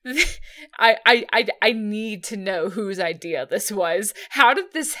 I need to know whose idea this was. How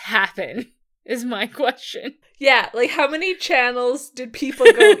did this happen? Is my question. Yeah, like, how many channels did people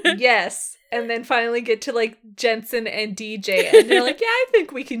go, yes, and then finally get to, like, Jensen and DJ, and they're like, yeah, I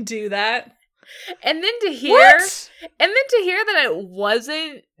think we can do that. And then to hear that it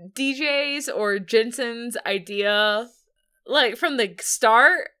wasn't DJ's or Jensen's idea, like, from the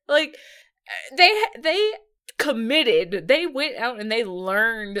start, like, they committed. They went out and they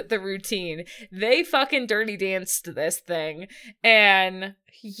learned the routine. They fucking dirty danced this thing, and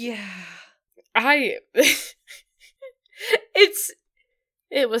yeah.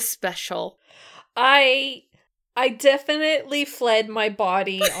 It was special. I definitely fled my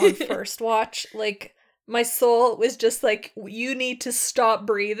body on first watch. Like, my soul was just like, you need to stop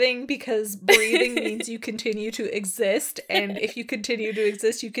breathing, because breathing means you continue to exist, and if you continue to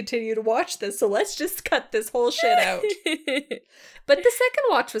exist, you continue to watch this, so let's just cut this whole shit out. But the second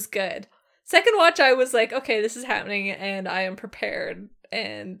watch was good. Second watch, I was like, okay, this is happening, and I am prepared,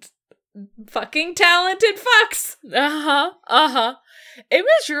 and fucking talented fucks! It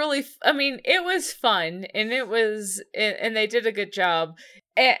was really, it was fun, and and they did a good job.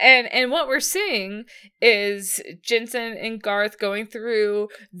 And what we're seeing is Jensen and Garth going through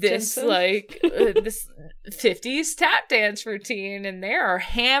this this 50s tap dance routine, and they are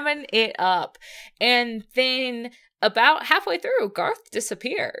hamming it up. And then about halfway through, Garth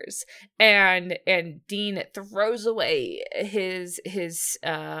disappears, and Dean throws away his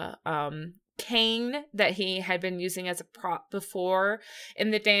cane that he had been using as a prop before in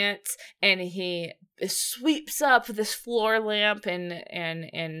the dance, and he sweeps up this floor lamp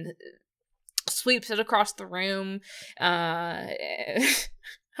and sweeps it across the room. I'm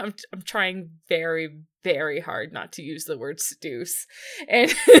trying very, very hard not to use the word seduce,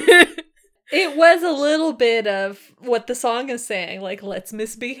 and it was a little bit of what the song is saying, like, let's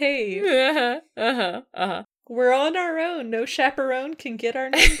misbehave. We're on our own. No chaperone can get our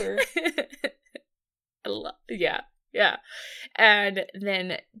number. Yeah. And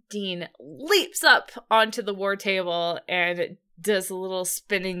then Dean leaps up onto the war table and does a little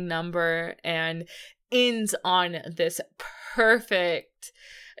spinning number and ends on this perfect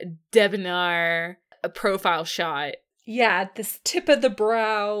debonair profile shot. Yeah, this tip of the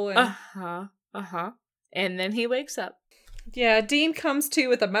brow. And... And then he wakes up. Yeah, Dean comes to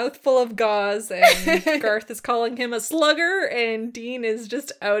with a mouthful of gauze, and Garth is calling him a slugger, and Dean is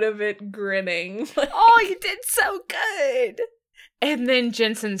just out of it grinning. Oh, you did so good! And then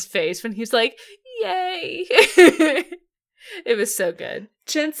Jensen's face when he's like, yay! It was so good.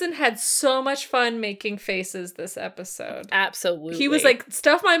 Jensen had so much fun making faces this episode. Absolutely. He was like,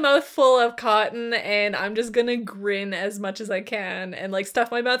 stuff my mouth full of cotton, and I'm just gonna grin as much as I can. And like, stuff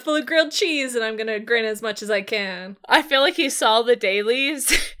my mouth full of grilled cheese, and I'm gonna grin as much as I can. I feel like he saw the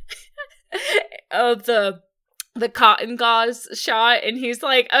dailies of the cotton gauze shot, and he's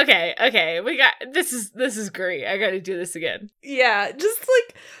like, okay, we got, this is great. I gotta do this again. Yeah, just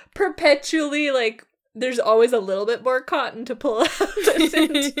like perpetually, like, there's always a little bit more cotton to pull out.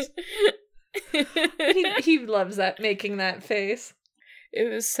 he loves that, making that face.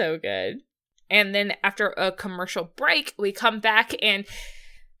 It was so good. And then after a commercial break, we come back and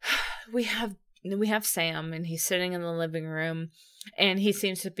we have Sam, and he's sitting in the living room, and he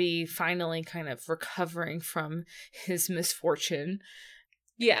seems to be finally kind of recovering from his misfortune.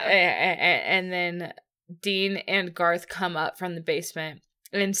 Yeah. And then Dean and Garth come up from the basement,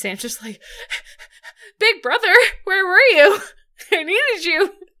 and Sam's just like, Big brother, where were you? I needed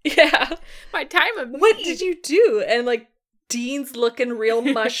you. Yeah. My time of need. What did you do? And like, Dean's looking real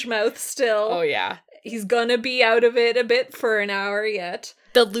mush mouth still. Oh, yeah. He's gonna be out of it a bit for an hour yet.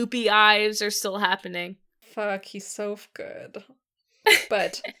 The loopy eyes are still happening. Fuck, he's so good.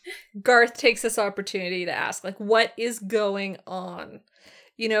 But Garth takes this opportunity to ask, like, what is going on?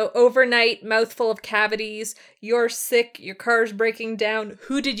 You know, overnight, mouthful of cavities, you're sick, your car's breaking down.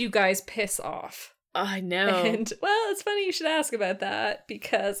 Who did you guys piss off? I know. And, well, it's funny you should ask about that,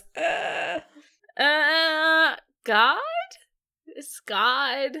 because, God? It's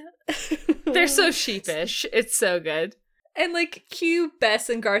God. They're so sheepish. It's so good. And, like, cue Bess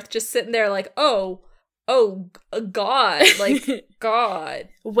and Garth just sitting there like, oh, God. Like, God.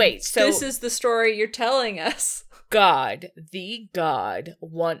 Wait, so... This is the story you're telling us. God, the God,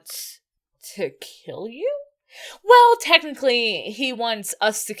 wants to kill you? Well, technically, he wants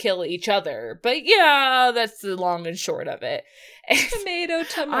us to kill each other, but yeah, that's the long and short of it. Tomato.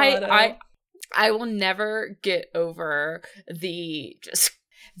 I will never get over the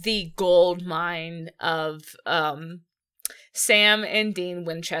gold mine of Sam and Dean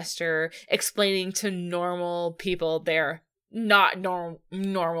Winchester explaining to normal people their not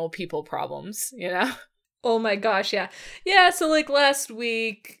normal people problems, you know? Oh my gosh, yeah. Yeah, so like last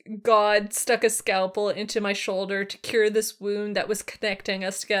week, God stuck a scalpel into my shoulder to cure this wound that was connecting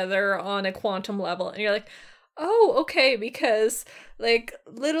us together on a quantum level. And you're like, oh, okay, because like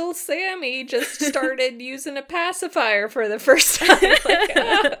little Sammy just started using a pacifier for the first time.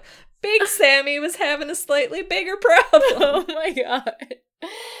 Like, big Sammy was having a slightly bigger problem. Oh my god.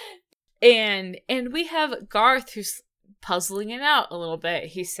 And we have Garth, who's puzzling it out a little bit.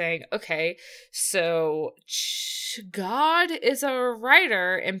 He's saying, okay, so God is a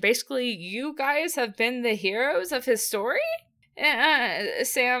writer, and basically you guys have been the heroes of his story?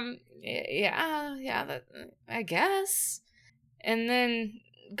 Sam, that, I guess. And then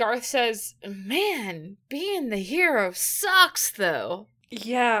Garth says, man, being the hero sucks, though.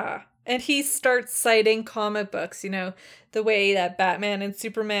 Yeah. And he starts citing comic books, the way that Batman and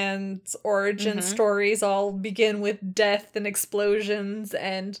Superman's origin stories all begin with death and explosions.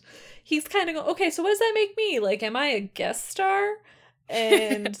 And he's kind of going, okay, so what does that make me? Like, am I a guest star?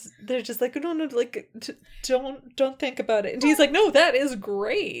 And they're just like, no, like, don't think about it. And he's like, no, that is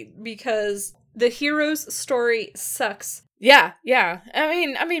great, because the hero's story sucks. Yeah.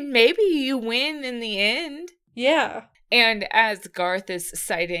 I mean, maybe you win in the end. Yeah. And as Garth is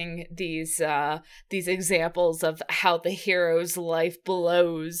citing these examples of how the hero's life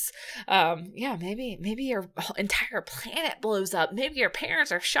blows, maybe your entire planet blows up. Maybe your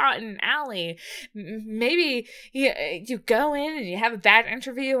parents are shot in an alley. Maybe you go in and you have a bad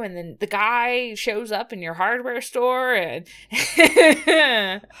interview, and then the guy shows up in your hardware store, and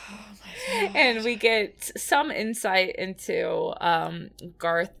and we get some insight into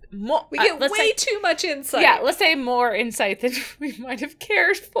Garth. We get way too much insight. Yeah, let's say more insight than we might have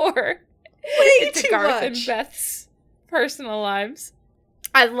cared for. Way too Garth much. And Beth's personal lives.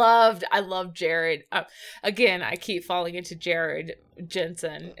 I loved Jared. Again, I keep falling into Jared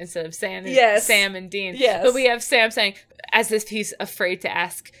Jensen instead of Sam and Dean. Yes. But we have Sam saying, as if he's afraid to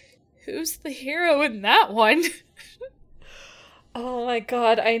ask, who's the hero in that one? Oh my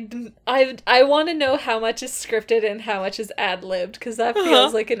god, I want to know how much is scripted and how much is ad-libbed, because that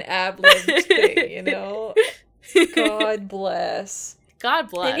feels like an ad-libbed thing, God bless. God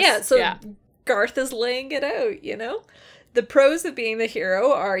bless. And yeah, Garth is laying it out, The pros of being the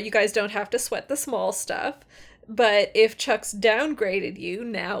hero are you guys don't have to sweat the small stuff, but if Chuck's downgraded you,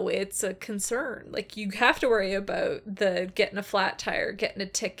 now it's a concern. Like, you have to worry about the getting a flat tire, getting a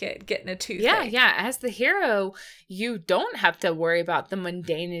ticket, getting a toothache. Yeah. As the hero, you don't have to worry about the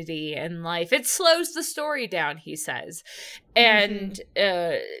mundanity in life. It slows the story down, he says. And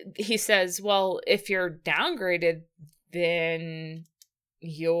he says, well, if you're downgraded, then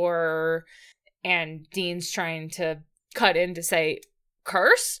you're... And Dean's trying to cut in to say,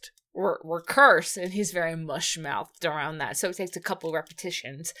 cursed? We're cursed, and he's very mush-mouthed around that, so it takes a couple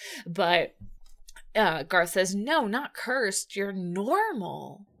repetitions. But Garth says, no, not cursed, you're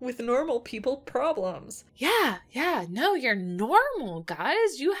normal. With normal people problems. Yeah, no, you're normal,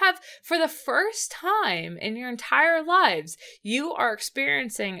 guys. You have, for the first time in your entire lives, you are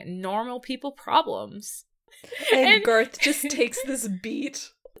experiencing normal people problems. And Garth just takes this beat.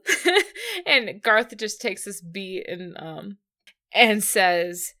 And Garth just takes this beat and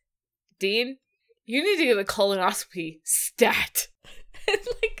says, Dean, you need to get a colonoscopy stat. And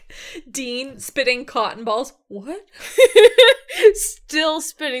Dean spitting cotton balls. What? Still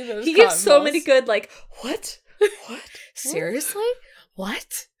spitting those He cotton gives so balls. many good, what? What? Seriously?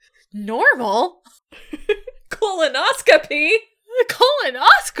 What? Normal? Colonoscopy?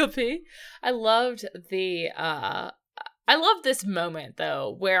 Colonoscopy? I loved this moment,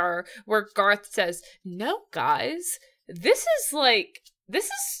 though, where Garth says, no, guys, this is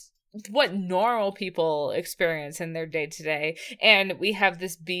what normal people experience in their day-to-day. And we have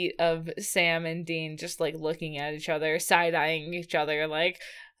this beat of Sam and Dean just looking at each other, side-eyeing each other,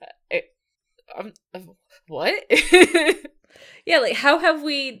 what? Yeah, how have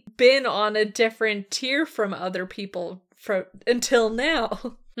we been on a different tier from other people until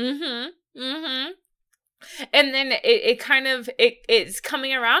now? And then it's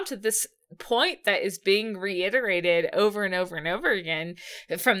coming around to this point that is being reiterated over and over and over again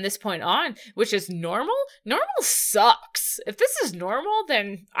from this point on, which is normal. Normal sucks. If this is normal,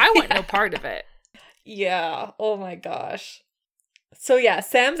 then I want no part of it. Yeah. Oh my gosh. So yeah,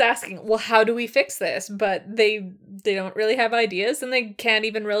 Sam's asking, well, how do we fix this? But they don't really have ideas, and they can't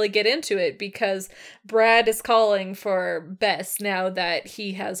even really get into it because Brad is calling for Bess now that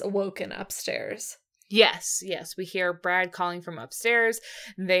he has awoken upstairs. Yes, we hear Brad calling from upstairs.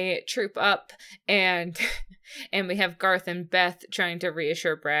 They troop up, and we have Garth and Beth trying to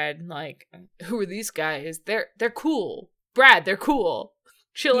reassure Brad, who are these guys? They're cool. Brad, they're cool.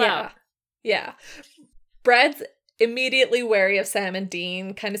 Chill out. Yeah. Brad's immediately wary of Sam and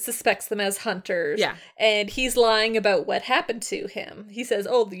Dean, kind of suspects them as hunters. Yeah. And he's lying about what happened to him. He says,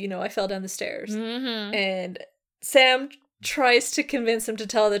 I fell down the stairs. Mm-hmm. And Sam tries to convince him to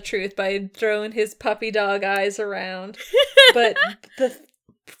tell the truth by throwing his puppy dog eyes around. But the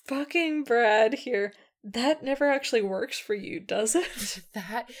fucking Brad here, That never actually works for you, does it?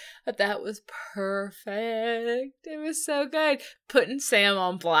 That was perfect. It was so good. Putting Sam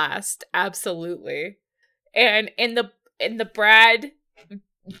on blast, absolutely. And in the Brad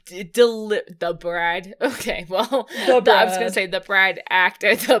the Brad. Okay, well, The Brad. I was gonna say the Brad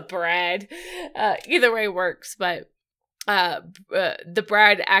actor, the Brad. Either way works, but the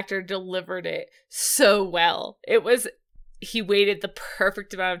Brad actor delivered it so well. He waited the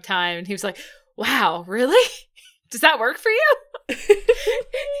perfect amount of time, and he was like, "Wow, really? Does that work for you?"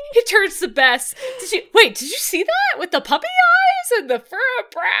 He turns to Bess. Did you see that with the puppy eyes and the furrowed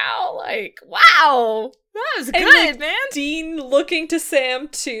brow? Like, wow, that was good, like, man. Dean looking to Sam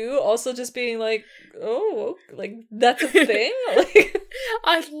too, also just being like, "Oh, like that's a thing." Like,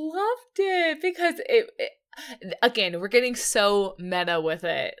 I loved it because it again, we're getting so meta with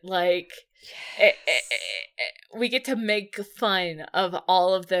it. Like, we get to make fun of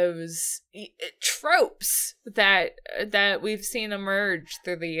all of those tropes that we've seen emerge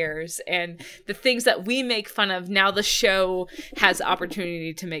through the years, and the things that we make fun of now the show has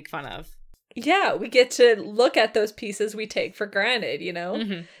opportunity to make fun of. Yeah, we get to look at those pieces we take for granted, you know?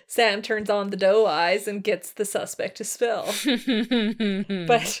 Mm-hmm. Sam turns on the doe eyes and gets the suspect to spill.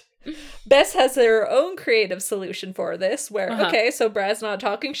 But Bess has her own creative solution for this, where, okay, so Brad's not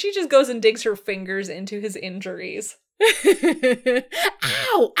talking, she just goes and digs her fingers into his injuries.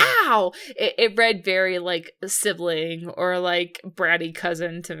 Ow, ow! It read very like sibling or like bratty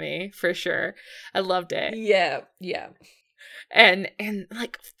cousin to me, for sure. I loved it. Yeah. And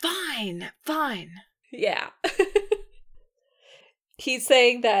like, fine. Yeah. He's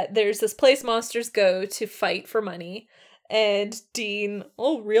saying that there's this place monsters go to fight for money. And Dean,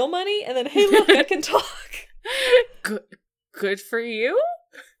 oh, real money? And then, hey, look, I can talk. Good for you?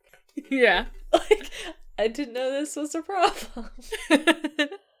 Yeah. Like, I didn't know this was a problem.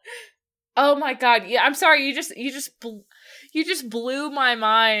 Oh my god. Yeah, I'm sorry. You just blew my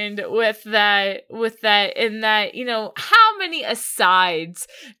mind with that in that, you know, how many asides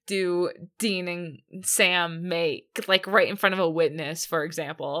do Dean and Sam make, like right in front of a witness, for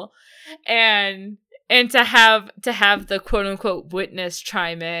example. And to have the quote unquote witness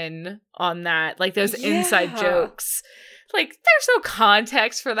chime in on that, like those inside jokes. Like, there's no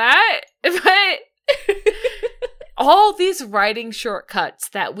context for that. But all these writing shortcuts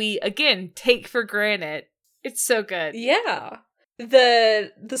that we, again, take for granted. It's so good. Yeah.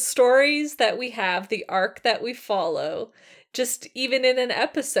 The stories that we have, the arc that we follow, just even in an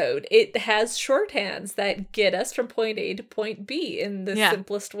episode, it has shorthands that get us from point A to point B in the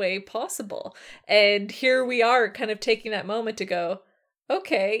simplest way possible. And here we are kind of taking that moment to go,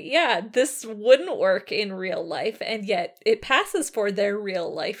 okay, yeah, this wouldn't work in real life, and yet it passes for their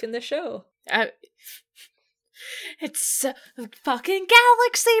real life in the show. It's so fucking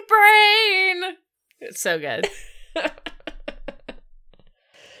galaxy brain! It's so good.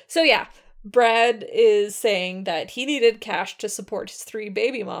 So yeah, Brad is saying that he needed cash to support his 3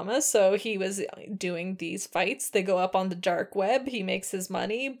 baby mamas, so he was doing these fights. They go up on the dark web, he makes his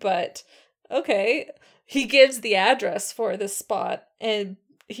money, but okay. He gives the address for this spot, and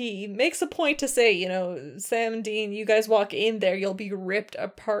he makes a point to say, you know, Sam and Dean, you guys walk in there, you'll be ripped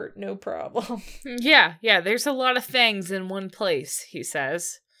apart, no problem. Yeah, there's a lot of things in one place, he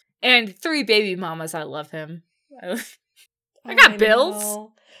says. And 3 baby mamas, I love him. I got bills.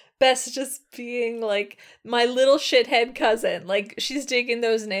 Know. Bess just being like my little shithead cousin. Like, she's digging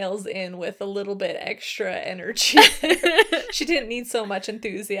those nails in with a little bit extra energy. She didn't need so much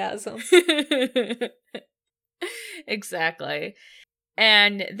enthusiasm. Exactly.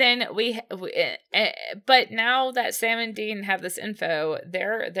 And then but now that Sam and Dean have this info,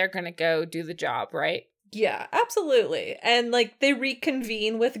 they're gonna go do the job, right? Yeah, absolutely. And like they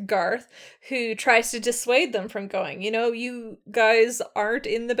reconvene with Garth, who tries to dissuade them from going. You know, you guys aren't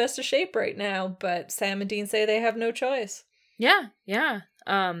in the best of shape right now, but Sam and Dean say they have no choice. Yeah.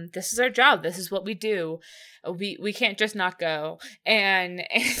 This is our job. This is what we do. We can't just not go. And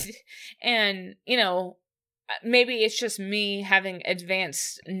you know, maybe it's just me having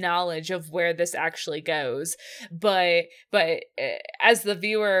advanced knowledge of where this actually goes, but as the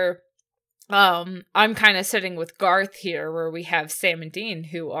viewer, I'm kind of sitting with Garth here, where we have Sam and Dean,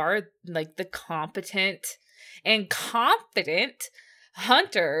 who are like the competent and confident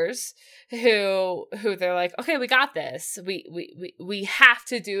hunters who they're like, okay, we got this. We have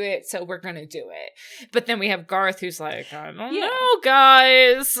to do it, so we're gonna do it. But then we have Garth, who's like, I don't know,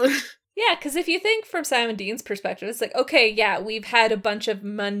 guys. Yeah, because if you think from Sam and Dean's perspective, it's like, okay, yeah, we've had a bunch of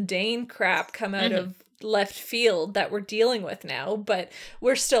mundane crap come out of left field that we're dealing with now, but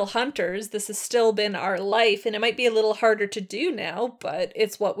we're still hunters. This has still been our life, and it might be a little harder to do now, but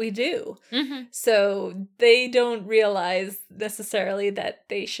it's what we do. Mm-hmm. So they don't realize necessarily that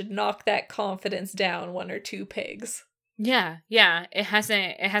they should knock that confidence down 1 or 2 pegs. Yeah. It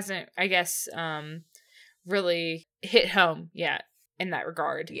hasn't, I guess, really hit home yet in that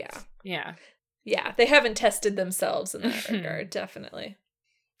regard. Yeah. They haven't tested themselves in that regard, definitely.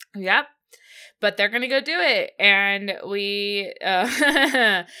 Yep. But they're gonna go do it, and we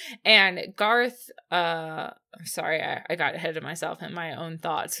and Garth. I'm sorry, I got ahead of myself in my own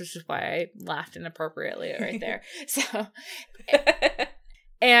thoughts, which is why I laughed inappropriately right there. So,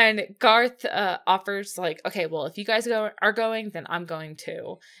 and Garth offers like, okay, well, if you guys are going, then I'm going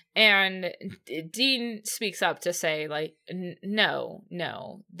too. And Dean speaks up to say like, no,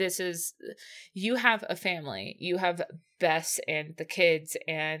 this is, you have a family, you have Bess and the kids,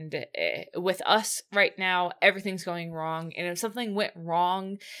 and with us right now, everything's going wrong. And if something went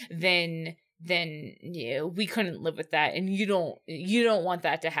wrong, then we couldn't live with that, and you don't want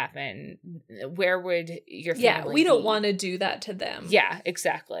that to happen. Where would your family we don't be? want to do that to them. Yeah,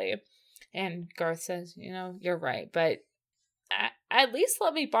 exactly. And Garth says, you're right, but at least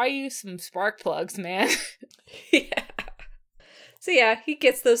let me buy you some spark plugs, man. Yeah. So yeah, he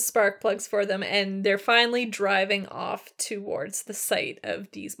gets those spark plugs for them, and they're finally driving off towards the site of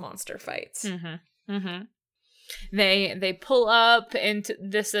these monster fights. They pull up into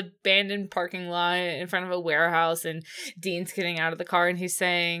this abandoned parking lot in front of a warehouse, and Dean's getting out of the car, and he's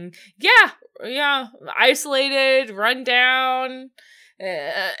saying, yeah, isolated, run down,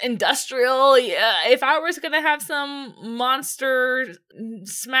 industrial. Yeah, if I was gonna have some monster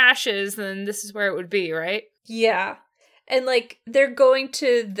smashes, then this is where it would be, right? Yeah. And, like, they're going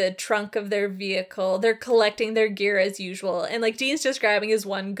to the trunk of their vehicle. They're collecting their gear as usual. And, like, Dean's just grabbing his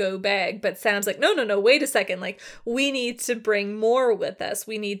one go bag. But Sam's like, no, wait a second. Like, we need to bring more with us.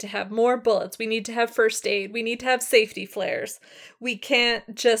 We need to have more bullets. We need to have first aid. We need to have safety flares. We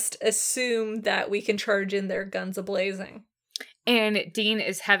can't just assume that we can charge in there guns a-blazing. And Dean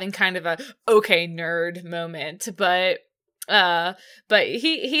is having kind of a, okay, nerd moment. But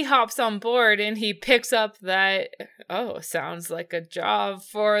he hops on board, and he picks up that, sounds like a job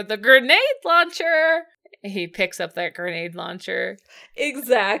for the grenade launcher. He picks up that grenade launcher.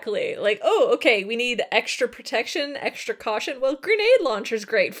 Exactly. Like, okay, we need extra protection, extra caution. Well, grenade launcher's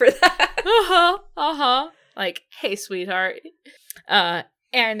great for that. Like, hey, sweetheart.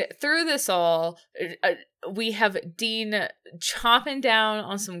 And through this all, we have Dean chomping down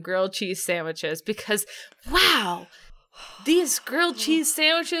on some grilled cheese sandwiches because, wow, these grilled cheese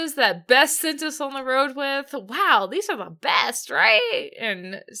sandwiches that Bess sent us on the road with, wow, these are the best, right?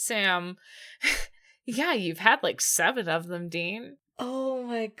 And Sam, yeah, you've had like 7 of them, Dean. Oh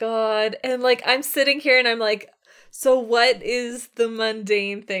my god. And like, I'm sitting here and I'm like, so what is the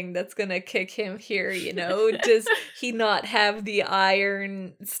mundane thing that's gonna kick him here, Does he not have the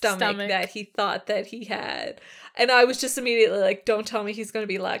iron stomach that he thought that he had? And I was just immediately like, don't tell me he's gonna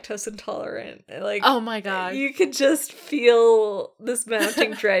be lactose intolerant. Like, oh my god. You could just feel this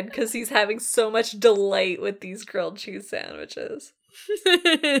mounting dread because he's having so much delight with these grilled cheese sandwiches.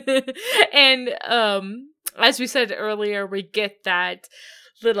 And as we said earlier, we get that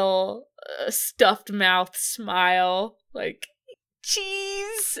little stuffed mouth smile, like,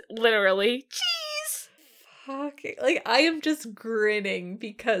 cheese, literally cheese. Fucking, like, I am just grinning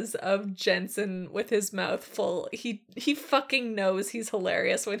because of Jensen with his mouth full. He fucking knows he's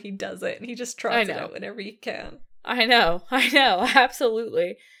hilarious when he does it, and he just trots it out whenever he can. I know,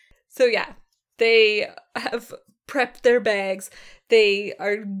 absolutely. So yeah, they have prepped their bags. They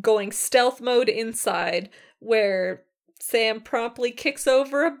are going stealth mode inside, where Sam promptly kicks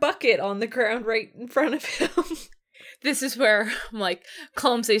over a bucket on the ground right in front of him. This is where I'm like,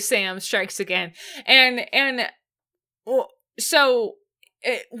 clumsy Sam strikes again. And so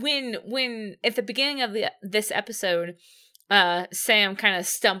when at the beginning of this episode, Sam kind of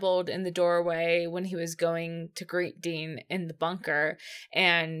stumbled in the doorway when he was going to greet Dean in the bunker,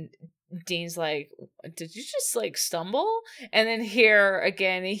 and Dean's like, did you just like stumble? And then here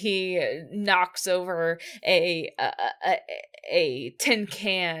again, he knocks over a tin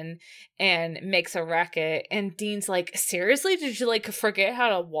can and makes a racket. And Dean's like, seriously? Did you like forget how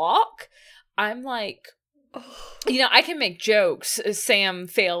to walk? I'm like, I can make jokes as Sam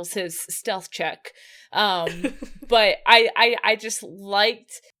fails his stealth check. But I just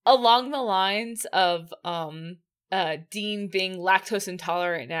liked along the lines of, Dean being lactose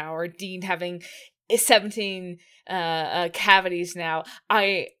intolerant now, or Dean having 17 cavities now.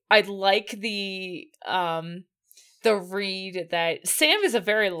 I like the read that Sam is a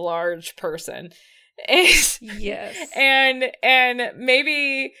very large person, Yes. And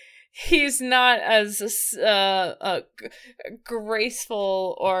maybe he's not as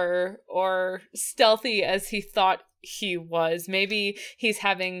graceful or stealthy as he thought he was. Maybe he's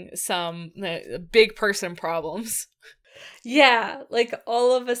having some big person problems. Yeah, like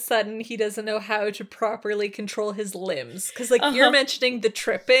all of a sudden he doesn't know how to properly control his limbs. Because, like, you're mentioning the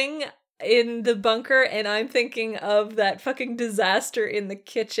tripping in the bunker, and I'm thinking of that fucking disaster in the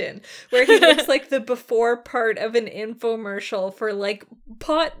kitchen where he looks like the before part of an infomercial for, like,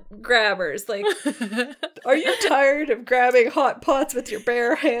 pot grabbers. Like, are you tired of grabbing hot pots with your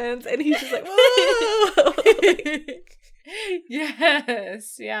bare hands? And he's just like, whoa!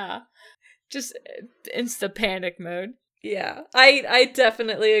 Yes, yeah. Just insta panic mode. Yeah, I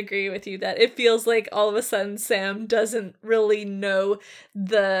definitely agree with you that it feels like all of a sudden Sam doesn't really know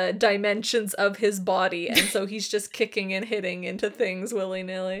the dimensions of his body, and so he's just kicking and hitting into things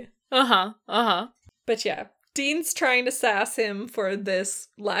willy-nilly. But yeah, Dean's trying to sass him for this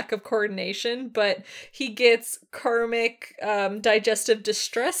lack of coordination, but he gets karmic digestive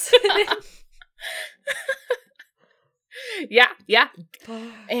distress in him. Yeah.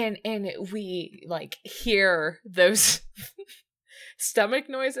 And we like hear those stomach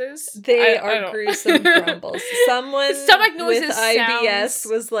noises. They are gruesome grumbles. Someone stomach noises with IBS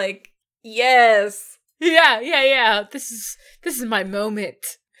was like, yes. Yeah. This is my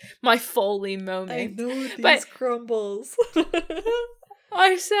moment. My Foley moment. I know these grumbles.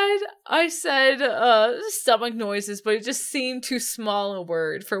 I said stomach noises, but it just seemed too small a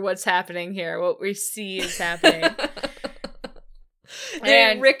word for what's happening here. What we see is happening.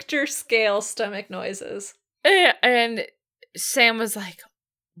 They're Richter scale stomach noises. And Sam was like,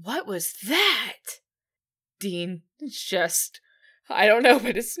 what was that? Dean, it's just, I don't know,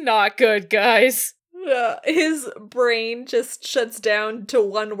 but it's not good, guys. His brain just shuts down to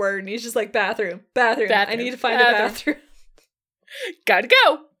one word, and he's just like, bathroom. I need to find a bathroom. Gotta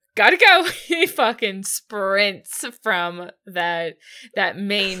go. He fucking sprints from that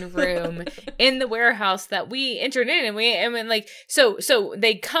main room in the warehouse that we entered in, and like so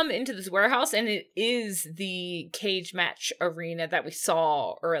they come into this warehouse, and it is the cage match arena that we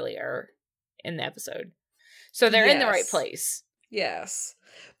saw earlier in the episode. So they're in the right place. Yes.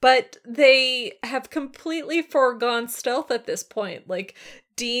 But they have completely foregone stealth at this point. Like,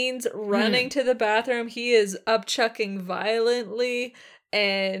 Dean's running to the bathroom. He is upchucking violently.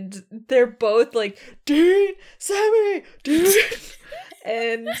 And they're both like, Dean, Sammy, Dean.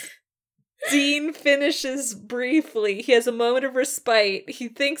 And Dean finishes briefly. He has a moment of respite. He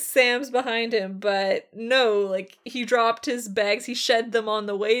thinks Sam's behind him, but no, like, he dropped his bags. He shed them on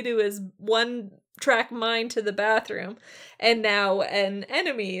the way to his one-track mind to the bathroom. And now an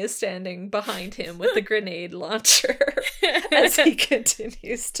enemy is standing behind him with a grenade launcher as he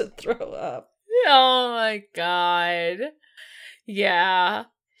continues to throw up. Oh my god. Yeah.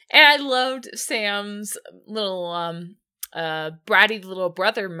 And I loved Sam's little bratty little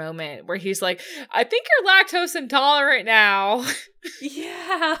brother moment where he's like, I think you're lactose intolerant now.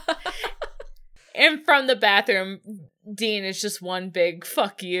 Yeah. And from the bathroom, Dean is just one big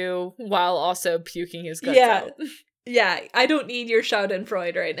fuck you while also puking his guts out. Yeah, I don't need your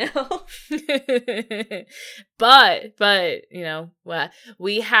Schadenfreude right now. But, you know,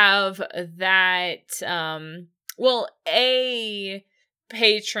 we have that, a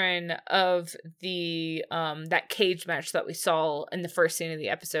patron of the that cage match that we saw in the first scene of the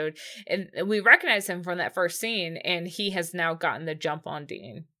episode, and we recognize him from that first scene, and he has now gotten the jump on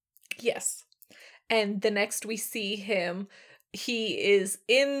Dean. Yes. And the next we see him, he is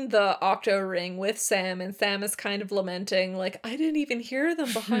in the octo ring with Sam, and Sam is kind of lamenting, like, I didn't even hear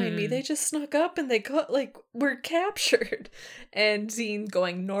them behind me. They just snuck up and they got, like, were captured. And Dean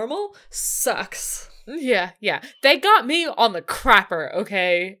going, normal? Sucks. Yeah. They got me on the crapper,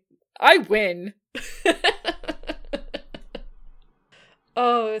 okay? I win.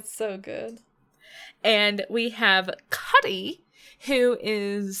 Oh, it's so good. And we have Cuddy, who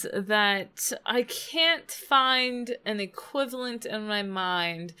is that, I can't find an equivalent in my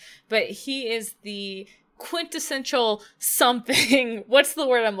mind, but he is the quintessential something. What's the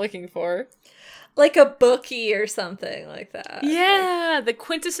word I'm looking for? Like a bookie or something like that. Yeah, the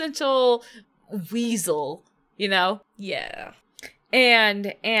quintessential weasel, you know? Yeah.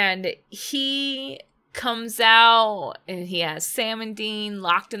 And he comes out and he has Sam and Dean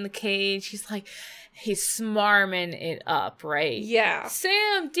locked in the cage. He's smarming it up, right? Yeah.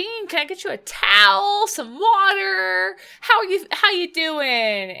 Sam, Dean, can I get you a towel, some water? How you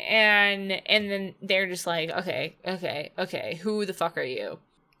doing? And then they're just like, okay, who the fuck are you?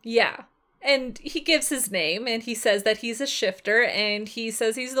 Yeah. And he gives his name, and he says that he's a shifter, and he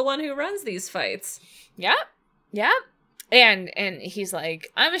says he's the one who runs these fights. Yep. Yep. And he's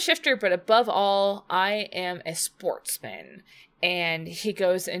like, I'm a shifter, but above all, I am a sportsman. And he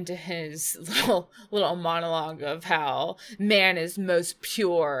goes into his little monologue of how man is most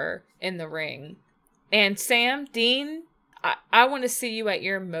pure in the ring. And Sam, Dean, I want to see you at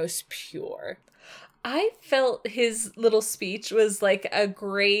your most pure. I felt his little speech was like a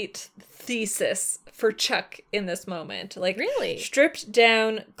great thesis for Chuck in this moment. Like, really? Stripped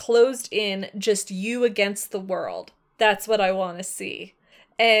down, closed in, just you against the world. That's what I want to see.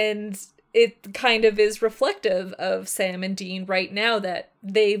 And it kind of is reflective of Sam and Dean right now that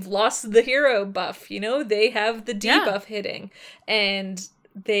they've lost the hero buff, you know? They have the debuff hitting. And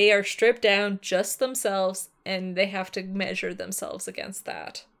they are stripped down, just themselves, and they have to measure themselves against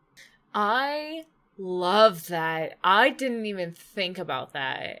that. I love that. I didn't even think about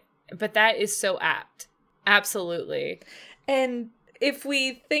that. But that is so apt. Absolutely. And if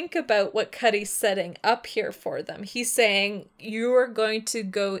we think about what Cuddy's setting up here for them, he's saying, you are going to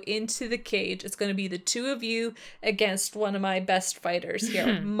go into the cage. It's going to be the two of you against one of my best fighters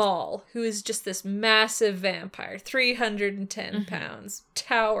here, Maul, who is just this massive vampire, 310 pounds,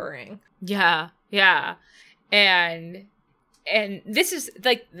 towering. Yeah, yeah. And this is,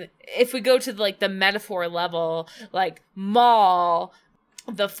 like, if we go to, like, the metaphor level, like, Maul,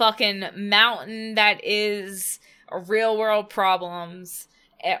 the fucking mountain that is real world problems,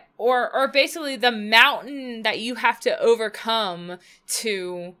 or basically the mountain that you have to overcome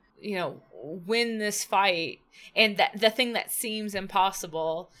to, you know, win this fight, and that the thing that seems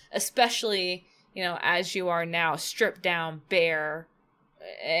impossible, especially, you know, as you are now stripped down bare.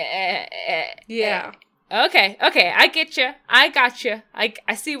 Yeah. Okay, I get you. I got you.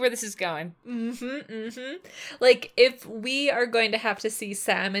 I see where this is going. Like, if we are going to have to see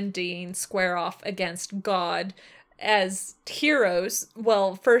Sam and Dean square off against God as heroes,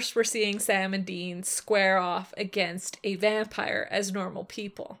 well, first we're seeing Sam and Dean square off against a vampire as normal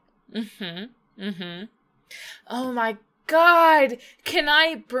people. Oh my God. Can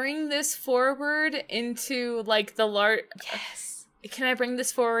I bring this forward into, like, the Yes. Can I bring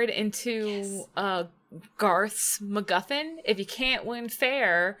this forward into, Garth's MacGuffin? If you can't win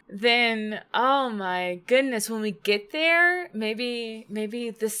fair, then oh my goodness, when we get there, maybe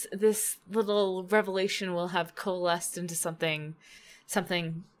this little revelation will have coalesced into something.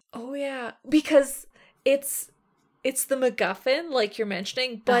 Oh yeah, because it's the MacGuffin, like you're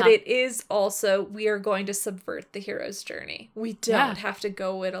mentioning, but it is also, we are going to subvert the hero's journey. We don't have to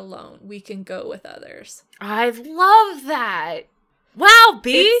go it alone. We can go with others. I love that. Wow,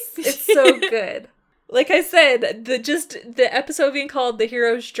 B. It's so good. Like I said, the episode being called The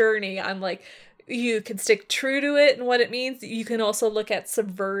Hero's Journey, I'm like, you can stick true to it and what it means. You can also look at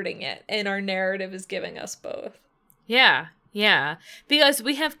subverting it, and our narrative is giving us both. Yeah. Because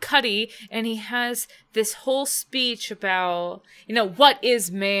we have Cuddy, and he has this whole speech about, you know, what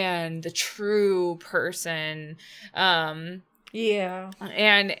is man, the true person. Yeah.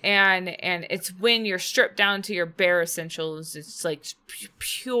 And it's when you're stripped down to your bare essentials. It's like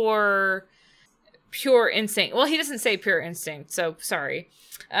pure instinct. Well, he doesn't say pure instinct, so sorry.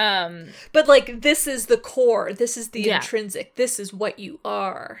 But like, this is the core. This is the intrinsic. This is what you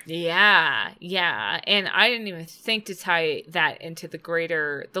are. Yeah. And I didn't even think to tie that into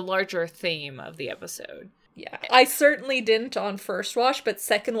the larger theme of the episode. Yeah. I certainly didn't on first watch, but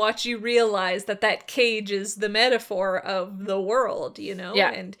second watch you realize that cage is the metaphor of the world, you know?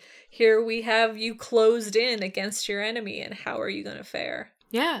 Yeah. And here we have you closed in against your enemy, and how are you going to fare?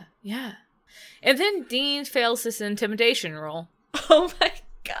 Yeah. And then Dean fails his intimidation roll. Oh my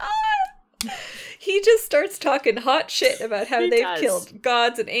God. He just starts talking hot shit about how they've killed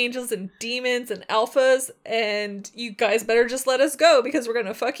gods and angels and demons and alphas, and you guys better just let us go because we're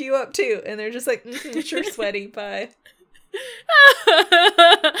gonna fuck you up too. And they're just like, sure, sweaty, bye.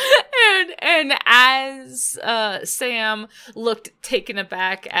 and as Sam looked taken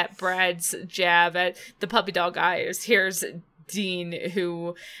aback at Brad's jab at the puppy dog eyes, here's Dean,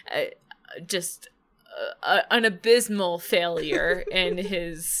 who just an abysmal failure in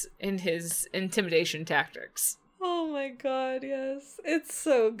his intimidation tactics. Oh my God, yes. It's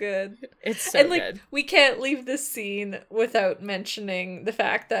so good. It's so good. We can't leave this scene without mentioning the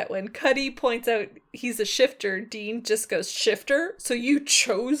fact that when Cuddy points out he's a shifter, Dean just goes, shifter? So you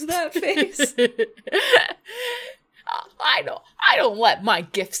chose that face? I don't let my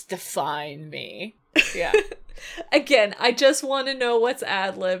gifts define me. Yeah. Again, I just want to know what's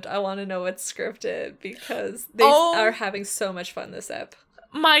ad-libbed. I want to know what's scripted, because they are having so much fun this ep.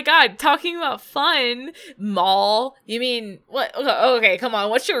 my God, talking about fun, Maul. You mean what? Okay, come on.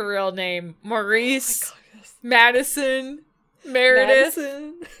 What's your real name? Maurice, Oh my God, yes. Madison, Meredith.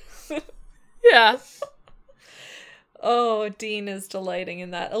 Madison. Yeah. Oh, Dean is delighting in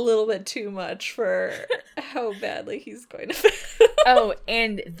that a little bit too much for how badly he's going to fail. Oh,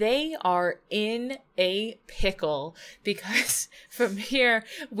 and they are in a pickle because from here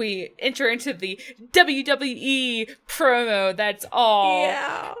we enter into the WWE promo. That's all.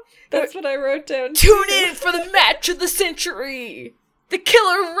 Yeah, that's what I wrote down. Tune in for the match of the century. The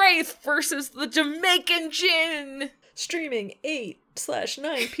Killer Wraith versus the Jamaican Gin. Streaming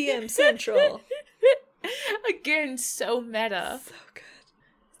 8/9 p.m. Central. Again, so meta. So good.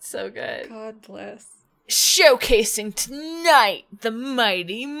 So good. God bless. Showcasing tonight the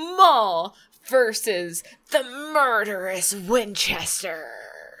Mighty Maul versus the Murderous Winchesters.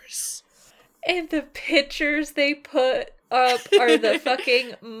 And the pictures they put up are the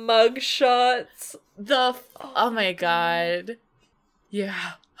fucking mug shots. Oh my God.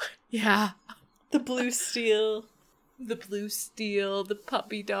 Yeah. Yeah. The blue steel. The blue steel, the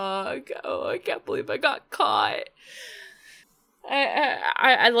puppy dog. Oh, I can't believe I got caught.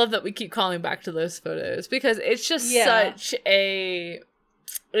 I love that we keep calling back to those photos because it's just such a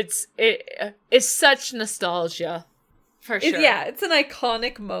it's such nostalgia for sure. It's an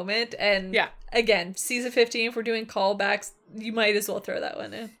iconic moment, and yeah, again, season 15. If we're doing callbacks, you might as well throw that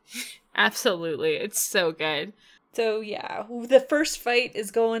one in. Absolutely, it's so good. So yeah, the first fight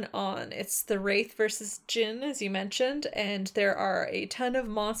is going on. It's the Wraith versus Jin, as you mentioned, and there are a ton of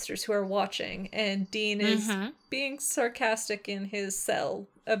monsters who are watching, and Dean is being sarcastic in his cell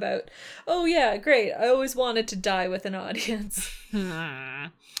about, oh yeah, great, I always wanted to die with an audience.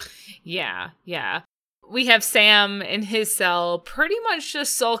 Yeah. We have Sam in his cell pretty much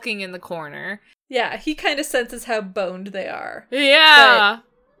just sulking in the corner. Yeah, he kind of senses how boned they are. Yeah. But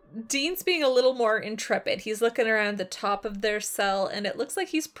Dean's being a little more intrepid. He's looking around the top of their cell, and it looks like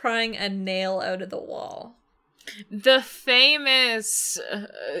he's prying a nail out of the wall. The famous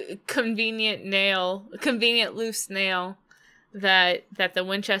convenient loose nail that the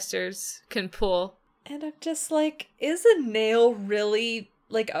Winchesters can pull. And I'm just like, is a nail really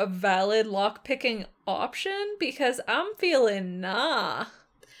like a valid lock-picking option? Because I'm feeling nah.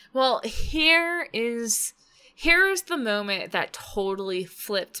 Well, here's the moment that totally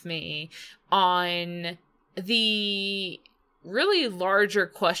flipped me on the really larger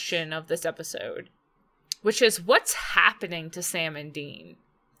question of this episode, which is what's happening to Sam and Dean?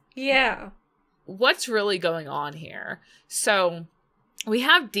 Yeah. What's really going on here? So we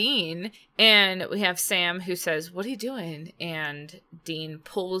have Dean and we have Sam who says, "What are you doing?" And Dean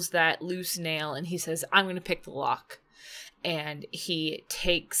pulls that loose nail and he says, "I'm going to pick the lock." And he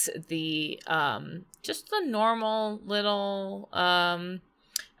takes the just the normal little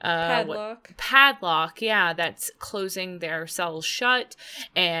padlock, yeah, that's closing their cells shut,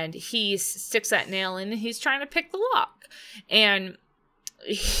 and he sticks that nail in and he's trying to pick the lock. And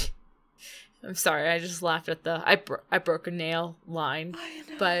I'm sorry, I just laughed at the I broke a nail line.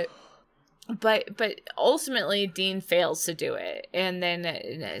 But ultimately Dean fails to do it, and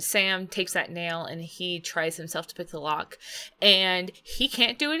then Sam takes that nail and he tries himself to pick the lock and he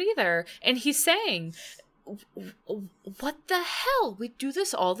can't do it either, and he's saying, what the hell, we do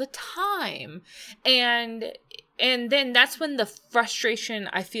this all the time. And then that's when the frustration,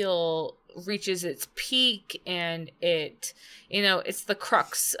 I feel, reaches its peak, and it's the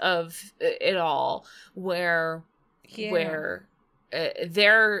crux of it all, where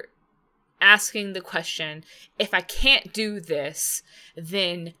they're asking the question, if I can't do this,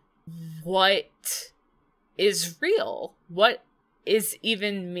 then what is real? What is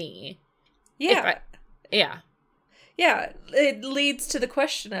even me? Yeah. Yeah, it leads to the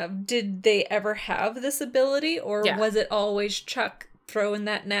question of, did they ever have this ability, or was it always Chuck throwing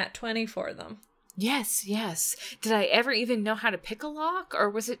that nat 20 for them? Yes. Did I ever even know how to pick a lock, or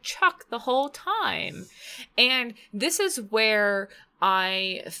was it Chuck the whole time? And this is where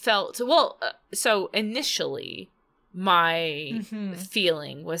I felt, so initially my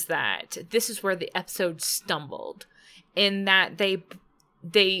feeling was that this is where the episode stumbled, in that they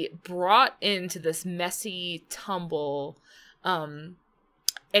brought into this messy tumble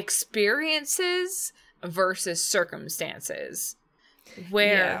experiences versus circumstances,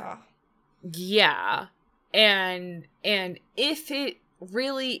 where and if it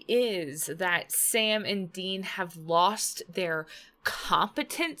really is that Sam and Dean have lost their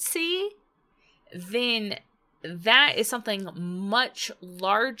competency, then that is something much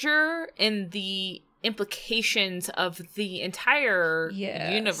larger in the implications of the entire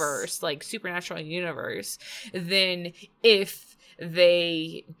universe, like supernatural universe, than if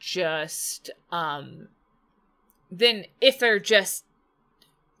they just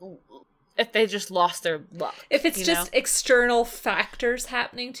if they just lost their luck. If it's just external factors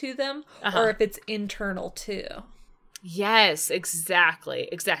happening to them, or if it's internal too. Yes, exactly.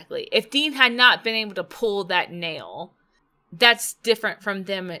 If Dean had not been able to pull that nail, that's different from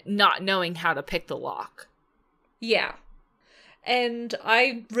them not knowing how to pick the lock. Yeah. And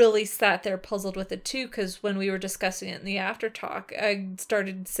I really sat there puzzled with it too, because when we were discussing it in the after talk, I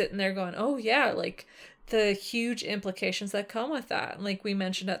started sitting there going, oh yeah, like the huge implications that come with that, like we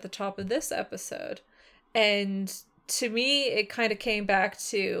mentioned at the top of this episode. And to me, it kind of came back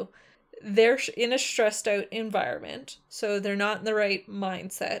to they're in a stressed out environment, so they're not in the right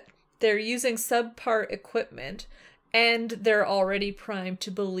mindset. They're using subpar equipment, and they're already primed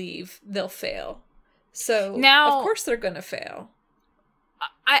to believe they'll fail. So, now, of course they're going to fail.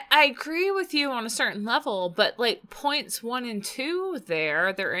 I agree with you on a certain level, but like points 1 and 2 they're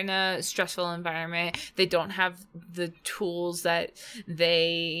in a stressful environment. They don't have the tools that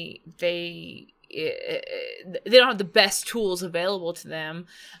they don't have the best tools available to them.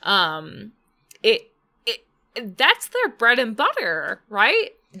 That's their bread and butter,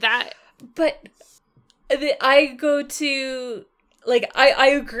 right? But I go to, like, I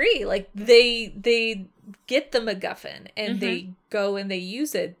agree. Like, they get the MacGuffin and they go and they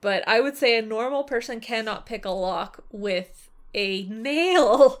use it. But I would say a normal person cannot pick a lock with a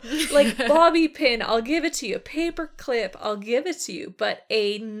nail. Like, bobby pin, I'll give it to you. Paper clip, I'll give it to you. But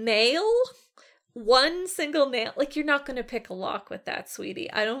a nail? One single nail? Like, you're not going to pick a lock with that, sweetie.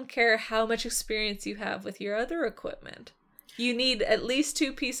 I don't care how much experience you have with your other equipment. You need at least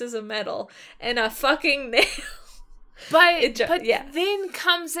 2 pieces of metal and a fucking nail. But then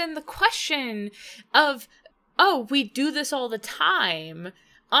comes in the question of, oh, we do this all the time.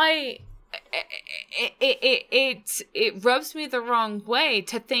 It rubs me the wrong way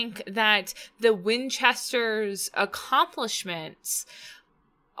to think that the Winchesters' accomplishments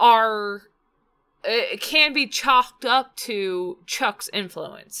can be chalked up to Chuck's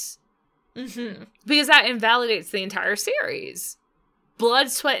influence. Mm-hmm. Because that invalidates the entire series.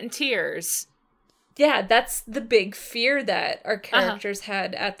 Blood, sweat, and tears. Yeah, that's the big fear that our characters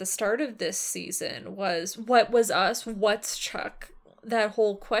had at the start of this season was, what was us? What's Chuck? That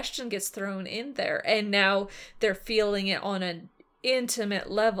whole question gets thrown in there. And now they're feeling it on an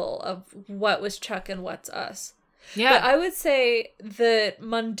intimate level of what was Chuck and what's us. Yeah. But I would say the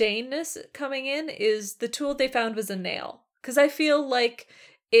mundaneness coming in is the tool they found was a nail. Because I feel like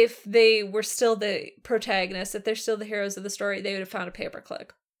if they were still the protagonists, if they're still the heroes of the story, they would have found a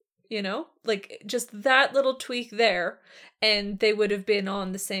paperclip. You know, like just that little tweak there, and they would have been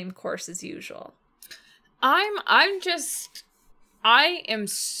on the same course as usual. I am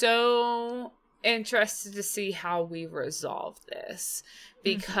so interested to see how we resolve this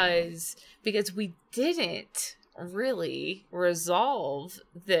because we didn't really resolve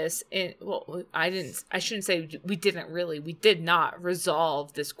this we did not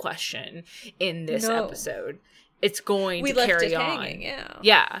resolve this question in this episode. It's going to carry on. Hanging,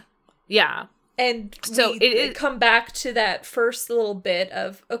 Yeah. And so it come back to that first little bit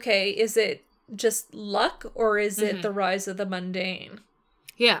of, okay, is it just luck or is it the rise of the mundane?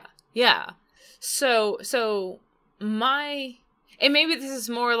 Yeah. So and maybe this is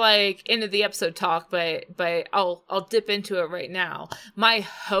more like end of the episode talk, but I'll dip into it right now. My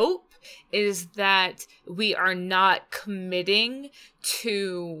hope is that we are not committing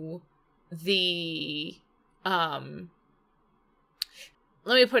to the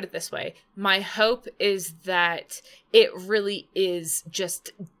let me put it this way. My hope is that it really is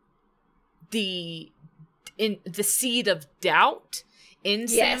just the seed of doubt in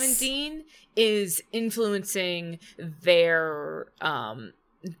Sam and Dean is influencing their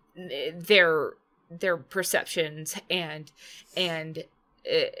perceptions and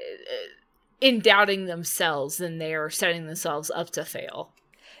in doubting themselves, then they are setting themselves up to fail.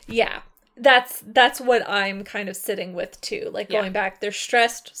 Yeah. That's what I'm kind of sitting with too. Like going back, they're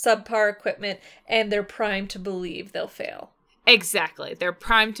stressed, subpar equipment, and they're primed to believe they'll fail. Exactly. They're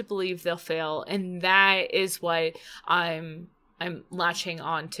primed to believe they'll fail, and that is what I'm latching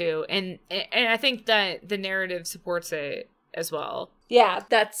on to. And I think that the narrative supports it as well. Yeah,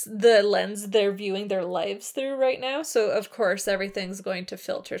 that's the lens they're viewing their lives through right now. So of course everything's going to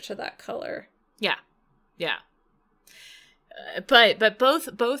filter to that color. Yeah. But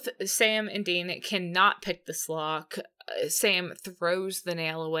both Sam and Dean cannot pick this lock. Sam throws the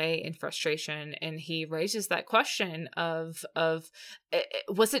nail away in frustration, and he raises that question of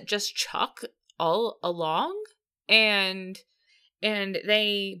was it just Chuck all along? And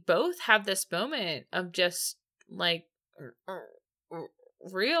they both have this moment of just like,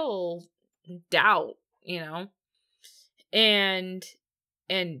 real doubt, you know? And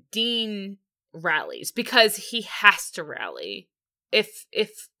Dean rallies because he has to rally, if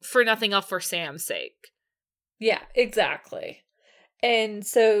for nothing else, for Sam's sake. Yeah, exactly. And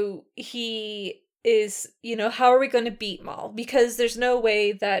so he is, how are we going to beat Maul? Because there's no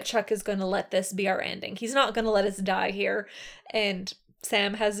way that Chuck is going to let this be our ending. He's not going to let us die here. And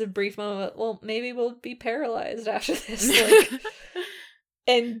Sam has a brief moment, well, maybe we'll be paralyzed after this.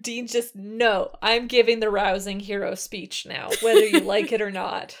 And Dean's just, no, I'm giving the rousing hero speech now, whether you like it or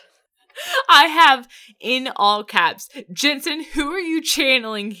not. I have in all caps, Jensen, who are you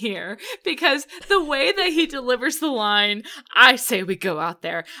channeling here? Because the way that he delivers the line, I say we go out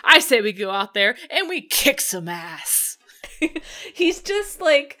there, and we kick some ass. He's just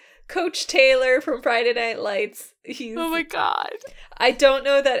like Coach Taylor from Friday Night Lights. Oh my god. I don't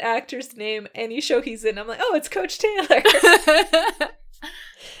know that actor's name. Any show he's in, I'm like, oh, it's Coach Taylor.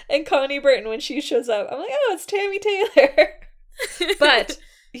 And Connie Britton, when she shows up, I'm like, oh, it's Tammy Taylor. But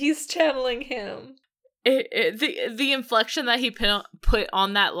he's channeling him. The inflection that he put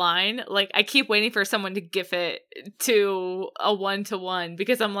on that line, like, I keep waiting for someone to gif it to a 1-to-1,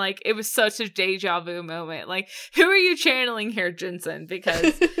 because I'm like, it was such a deja vu moment. Like, who are you channeling here, Jensen?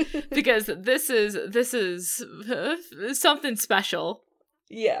 Because this is something special.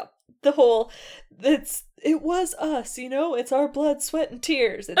 Yeah, it was us, it's our blood, sweat, and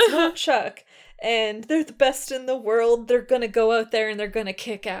tears. It's not Chuck. And they're the best in the world. They're gonna go out there and they're gonna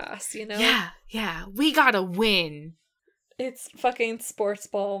kick ass, Yeah, we gotta win. It's fucking sports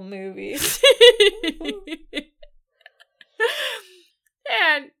ball movies.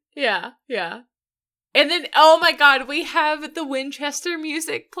 And, yeah. And then, oh my god, we have the Winchester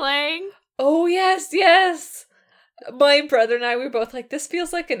music playing. Oh, yes. My brother and I were both like, this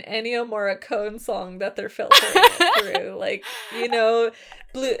feels like an Ennio Morricone song that they're filtering it through. Like,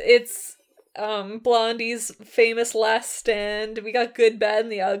 it's Blondie's famous Last Stand. We got Good, Bad,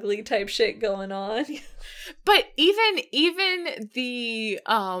 and the Ugly type shit going on. But even the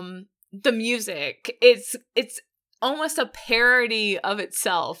music, it's almost a parody of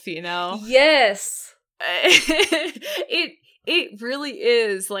itself, Yes. It really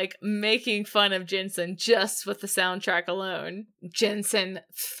is like making fun of Jensen just with the soundtrack alone. Jensen,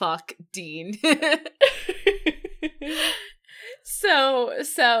 fuck Dean.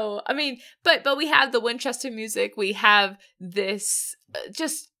 So I mean, but we have the Winchester music. We have this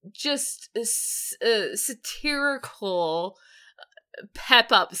just satirical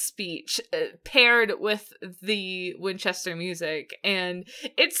pep up speech paired with the Winchester music, and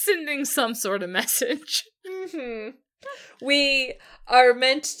it's sending some sort of message. Mm-hmm. We are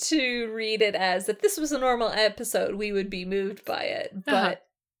meant to read it as if this was a normal episode, we would be moved by it, but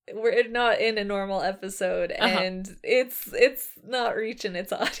we're not in a normal episode, and it's not reaching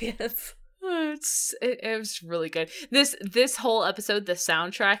its audience. It was really good. This whole episode, the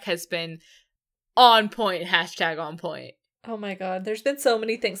soundtrack has been on point. #on point. Oh my god, there's been so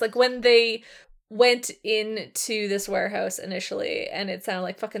many things. Like when they went into this warehouse initially, and it sounded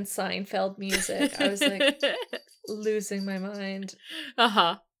like fucking Seinfeld music. I was like losing my mind.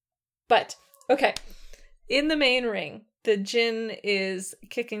 But okay, in the main ring, the Jinn is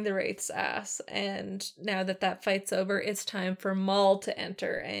kicking the Wraith's ass, and now that fight's over, it's time for Maul to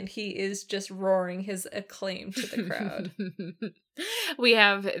enter, and he is just roaring his acclaim to the crowd. We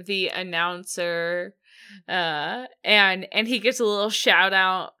have the announcer, and he gives a little shout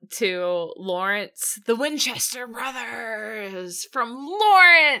out to Lawrence, the Winchester brothers from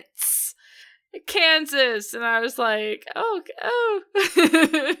Lawrence, Kansas, and I was like, oh.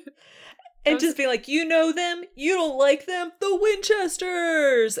 And just be like, you know them? You don't like them? The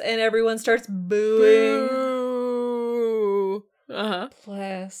Winchesters! And everyone starts booing. Boo!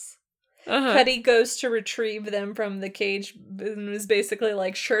 Bless. Cuddy goes to retrieve them from the cage and was basically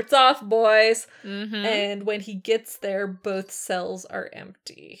like, shirts off, boys. Mm-hmm. And when he gets there, both cells are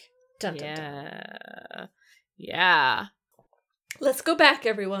empty. Dun, dun, dun. Yeah. Let's go back,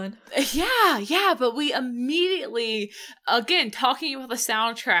 everyone. Yeah, but we immediately, again, talking about the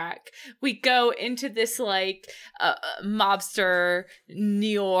soundtrack, we go into this, like, mobster, New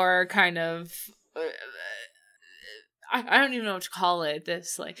York kind of, I don't even know what to call it,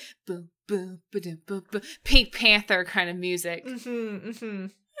 this, like, boom, boom, ba-doom, boom, boom, Pink Panther kind of music.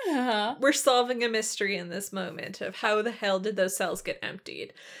 We're solving a mystery in this moment of how the hell did those cells get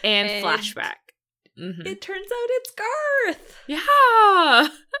emptied. And flashback. It turns out it's Garth! Yeah!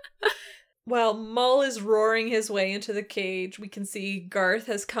 While Maul is roaring his way into the cage, we can see Garth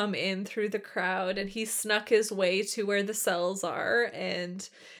has come in through the crowd, and he snuck his way to where the cells are, and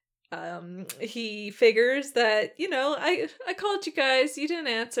he figures that, you know, I called you guys, you didn't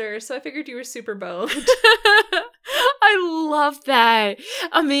answer, so I figured you were super boned. I love that.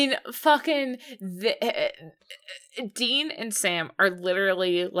 I mean, fucking Dean and Sam are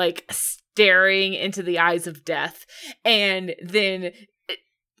literally like staring into the eyes of death, and then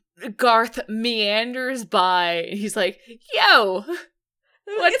Garth meanders by. He's like, "Yo,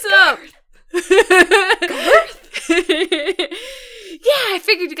 what's up?" Garth? Yeah, I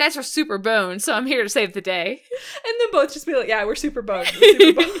figured you guys were super boned, so I'm here to save the day. And then both just be like, yeah, we're super boned. We're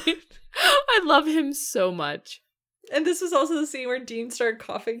super boned. I love him so much. And this was also the scene where Dean started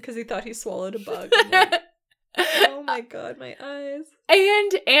coughing because he thought he swallowed a bug. Like, oh my god, my eyes.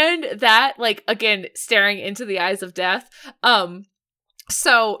 And that, like, again, staring into the eyes of death.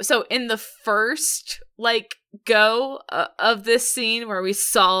 So in the first, like, go of this scene where we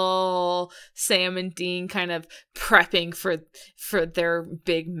saw Sam and Dean kind of prepping for their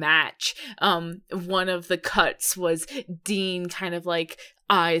big match, one of the cuts was Dean kind of like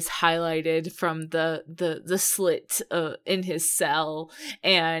eyes highlighted from the slit in his cell,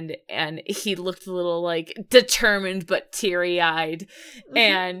 and he looked a little like determined but teary-eyed.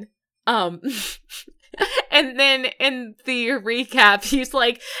 And and then in the recap, he's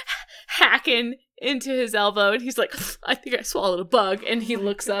like hacking into his elbow, and he's like, I think I swallowed a bug, and he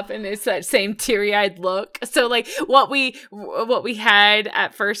looks up, and it's that same teary-eyed look. So like what we had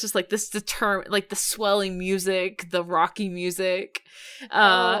at first is like this like the swelling music, the rocky music.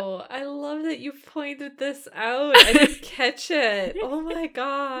 I love that you pointed this out. I didn't catch it. Oh my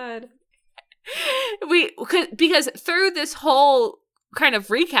god. Because through this whole kind of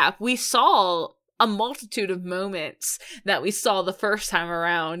recap, we saw a multitude of moments that we saw the first time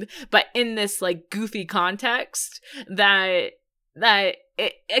around, but in this like goofy context that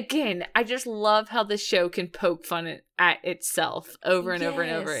again, I just love how this show can poke fun at itself over and over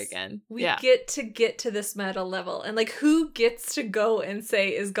and over again. We get to this meta level, and like, who gets to go and say,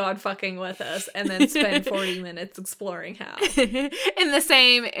 is God fucking with us, and then spend 40 minutes exploring how. in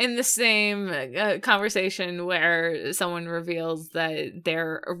the same conversation where someone reveals that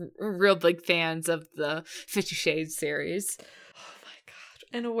they're real big fans of the 50 Shades series. Oh my god.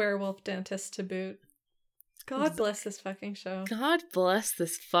 And a werewolf dentist to boot. God bless this fucking show. God bless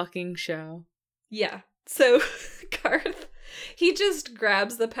this fucking show. Yeah. So, Garth, he just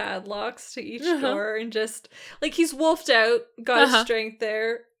grabs the padlocks to each door and just, like, he's wolfed out, got his strength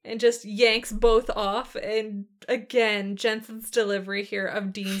there, and just yanks both off. And again, Jensen's delivery here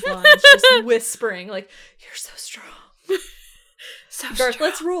of Dean's lines, just whispering, like, you're so strong. So Garth, strong.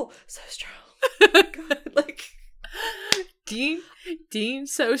 let's roll. So strong. God, like... Dean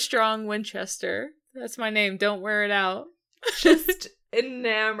So Strong Winchester. That's my name. Don't wear it out. Just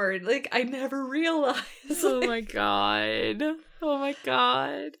enamored. Like, I never realized. Oh my god. Oh my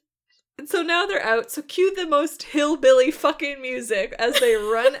god. And so now they're out. So cue the most hillbilly fucking music as they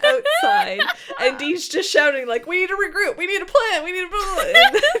run outside. And Dean's just shouting, like, we need to regroup. We need a plan. We need a plan.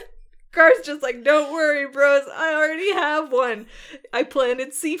 And Garth's just like, don't worry, bros. I already have one. I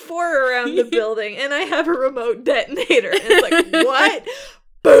planted C4 around the building, and I have a remote detonator. And it's like, what?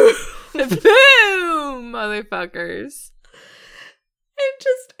 Boom! Boom! Motherfuckers. And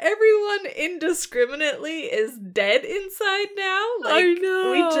just everyone indiscriminately is dead inside now. Like, I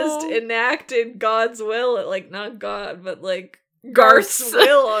know. We just enacted God's will. Like, not God, but like Garth's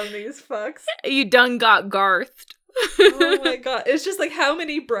will on these fucks. You done got Garthed. Oh my god. It's just like, how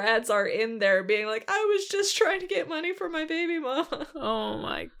many Brads are in there being like, I was just trying to get money for my baby mama. Oh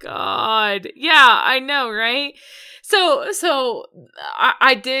my god. Yeah, I know, right? So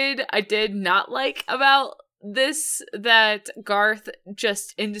I did not like about this that Garth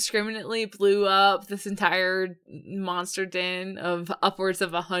just indiscriminately blew up this entire monster den of upwards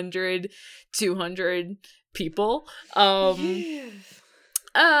of 100, 200 people. But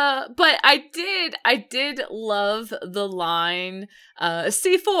I did love the line,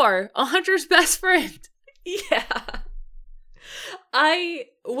 C4, a hunter's best friend. Yeah.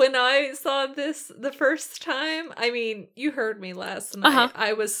 When I saw this the first time, I mean, you heard me last night.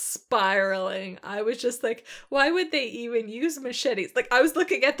 I was spiraling. I was just like, why would they even use machetes? Like, I was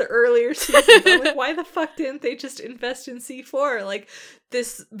looking at the earlier seasons. I'm like, why the fuck didn't they just invest in C4? Like,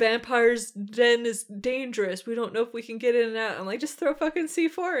 this vampire's den is dangerous. We don't know if we can get in and out. I'm like, just throw fucking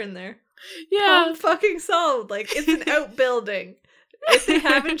C4 in there. Yeah. Problem fucking solved. Like, it's an outbuilding. If they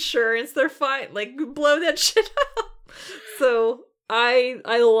have insurance, they're fine. Like, blow that shit up. So I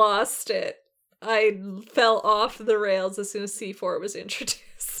lost it. I fell off the rails as soon as C4 was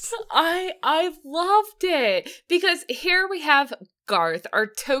introduced. I loved it because here we have Garth, our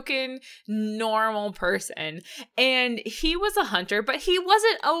token normal person, and he was a hunter, but he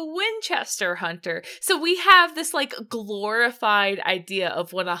wasn't a Winchester hunter. So we have this like glorified idea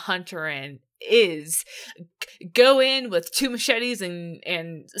of what a hunter is. Go in with 2 machetes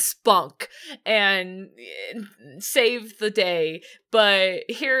and spunk and save the day. But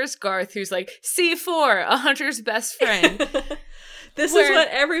here's Garth, who's like, C4, a hunter's best friend. This is what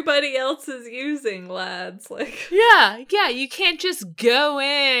everybody else is using, lads. Like, yeah, you can't just go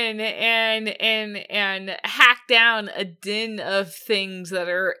in and hack down a din of things that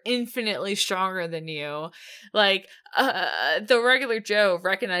are infinitely stronger than you. Like, the regular Joe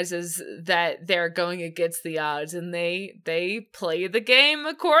recognizes that they're going against the odds, and they play the game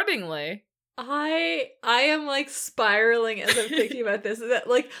accordingly. I am like spiraling as I'm thinking about this. That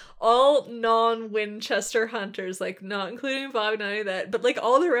like all non-Winchester hunters, like not including Bob, not only that, but like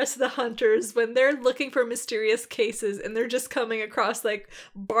all the rest of the hunters, when they're looking for mysterious cases and they're just coming across like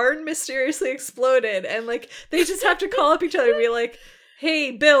barn mysteriously exploded, and like they just have to call up each other and be like,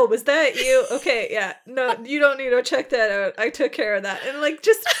 hey, Bill, was that you? Okay, yeah. No, you don't need to check that out. I took care of that. And, like,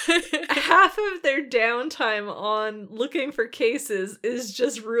 just half of their downtime on looking for cases is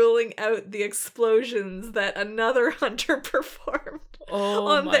just ruling out the explosions that another hunter performed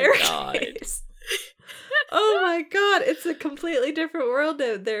on their case. Oh my god, it's a completely different world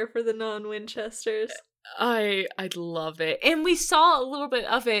out there for the non-Winchesters. I love it. And we saw a little bit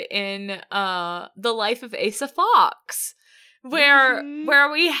of it in The Life of Asa Fox.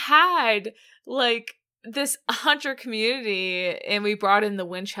 Where we had like this hunter community and we brought in the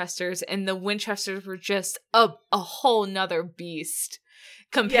Winchesters, and the Winchesters were just a whole nother beast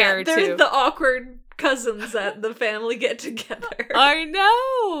compared to they're the awkward cousins that the family get together. I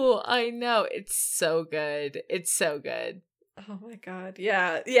know. It's so good. Oh my god.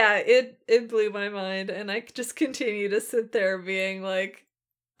 Yeah, it blew my mind, and I just continue to sit there being like,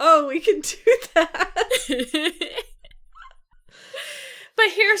 oh, we can do that. But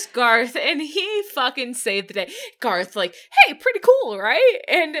here's Garth, and he fucking saved the day. Garth, like, hey, pretty cool, right?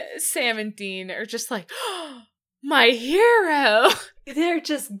 And Sam and Dean are just like, oh, my hero. They're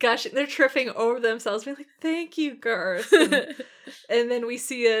just gushing. They're tripping over themselves, being like, thank you, Garth. And then we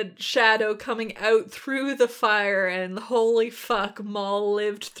see a shadow coming out through the fire, and holy fuck, Maul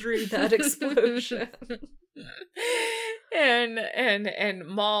lived through that explosion. And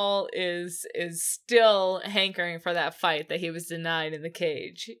Maul is still hankering for that fight that he was denied in the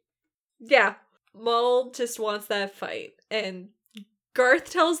cage. Yeah, Maul just wants that fight, and Garth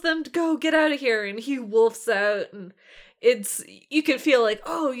tells them to go get out of here, and he wolfs out, and you can feel like,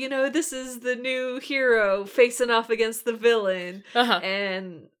 oh, you know, this is the new hero facing off against the villain.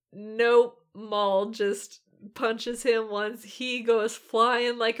 And nope, Maul just punches him once. He goes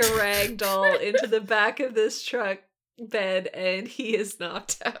flying like a rag doll into the back of this truck bed, and he is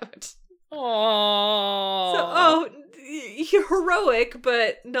knocked out. Aww. So, heroic,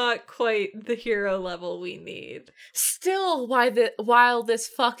 but not quite the hero level we need. Still, while this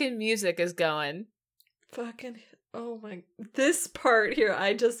fucking music is going. Fucking, oh my, this part here,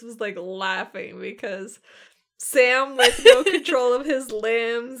 I just was like laughing because Sam with no control of his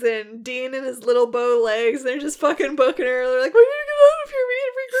limbs, and Dean and his little bow legs, they're just fucking booking her. They're like, we're gonna get out of here, we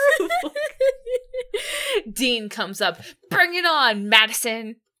need to regroup. Dean comes up, bring it on,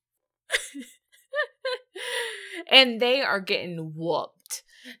 Madison. And they are getting whooped.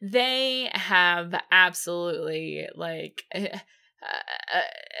 They have absolutely, like,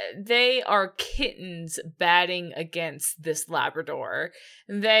 they are kittens batting against this Labrador.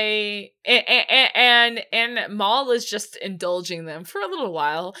 They and Maul is just indulging them for a little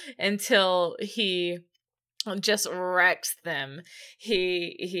while until he just wrecks them.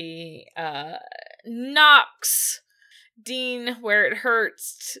 He knocks Dean where it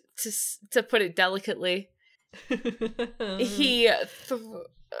hurts, to put it delicately. He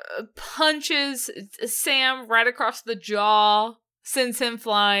punches Sam right across the jaw, sends him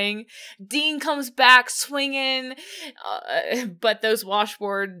flying. Dean comes back swinging, but those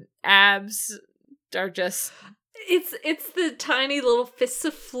washboard abs are just... It's the tiny little fists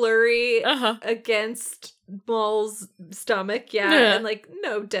of flurry against Maul's stomach, yeah, and like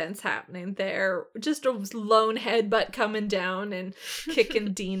no dents happening there. Just a lone headbutt coming down and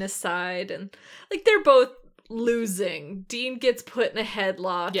kicking Dean aside, and like they're both losing. Dean gets put in a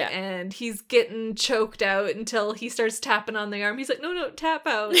headlock, and he's getting choked out until he starts tapping on the arm. He's like, no, tap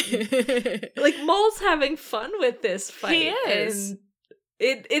out. Like Maul's having fun with this fight. He is. And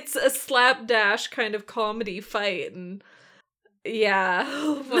it's a slapdash kind of comedy fight, and Yeah.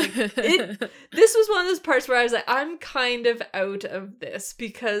 Oh this was one of those parts where I was like, I'm kind of out of this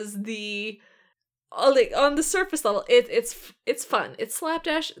because like on the surface level, it's fun. It's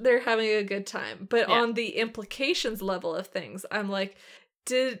slapdash. They're having a good time. But on the implications level of things, I'm like,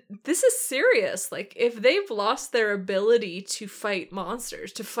 this is serious. Like, if they've lost their ability to fight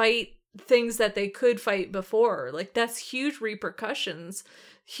monsters, to fight things that they could fight before, like, that's huge repercussions,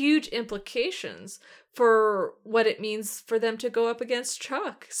 huge implications for what it means for them to go up against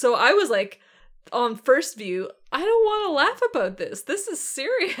Chuck. So I was like, on first view, I don't want to laugh about this. This is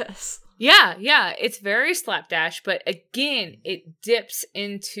serious. Yeah, it's very slapdash, but again, it dips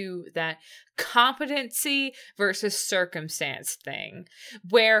into that competency versus circumstance thing,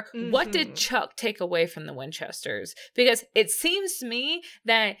 where what did Chuck take away from the Winchesters? Because it seems to me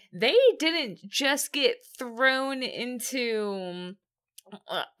that they didn't just get thrown into,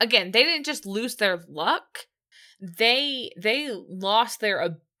 again, they didn't just lose their luck, they lost their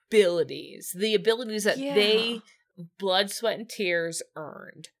abilities, the abilities that they blood, sweat, and tears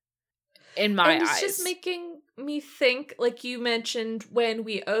earned. In my eyes. It's just making me think, like you mentioned when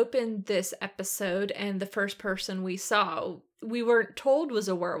we opened this episode and the first person we saw, we weren't told was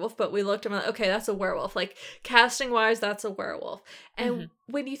a werewolf, but we looked at him like, okay, that's a werewolf. Like, casting wise, that's a werewolf. And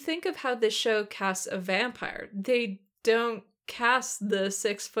when you think of how this show casts a vampire, they don't cast the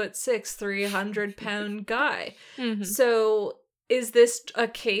 6'6", 300-pound guy. So is this a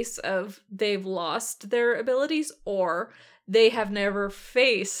case of they've lost their abilities, or they have never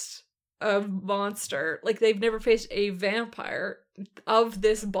faced a monster, like they've never faced a vampire of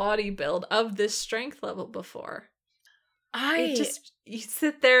this body build, of this strength level before? You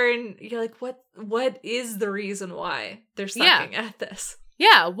sit there and you're like, what is the reason why they're sucking at this?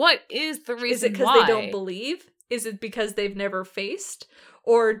 Yeah, what is the reason why? Is it because they don't believe? Is it because they've never faced?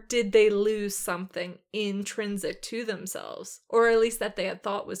 Or did they lose something intrinsic to themselves? Or at least that they had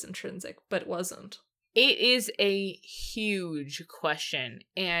thought was intrinsic, but wasn't. It is a huge question,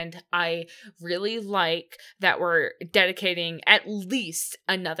 and I really like that we're dedicating at least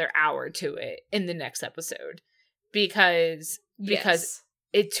another hour to it in the next episode, because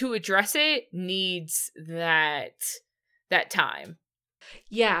it, to address it, needs that time.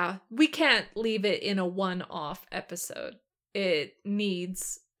 Yeah, we can't leave it in a one-off episode. It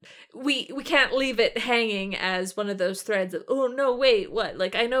needs... We can't leave it hanging as one of those threads of, oh no, wait, what?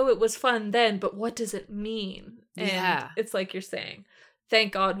 Like, I know it was fun then, but what does it mean? And it's like you're saying,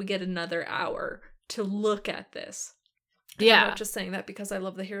 thank God we get another hour to look at this. And I'm not just saying that because I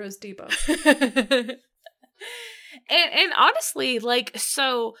love the Heroes debuff. and honestly, like,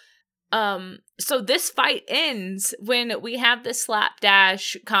 so this fight ends when we have this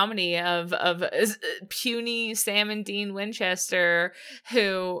slapdash comedy of puny Sam and Dean Winchester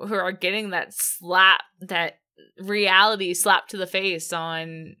who are getting that reality slap to the face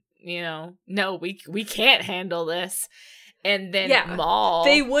on, no, we can't handle this. And then Maul,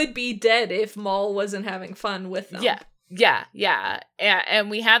 they would be dead if Maul wasn't having fun with them. Yeah. And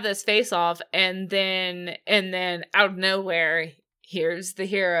we have this face off, and then out of nowhere, here's the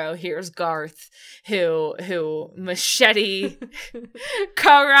hero. Here's Garth, who machete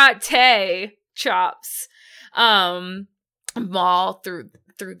karate chops Maul through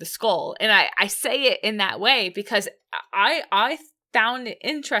the skull. And I say it in that way because I found it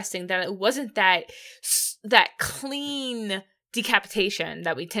interesting that it wasn't that clean decapitation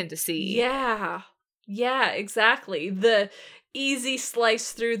that we tend to see. Yeah, exactly. The easy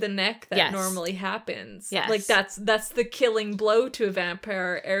slice through the neck that normally happens. Yes. Like that's the killing blow to a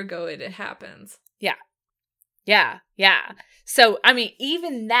vampire, ergo it happens. Yeah. So, I mean,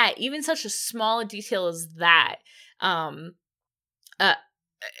 even such a small detail as that,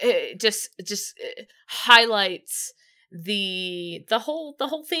 it just highlights the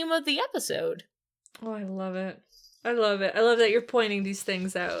whole theme of the episode. Oh, I love it. I love that you're pointing these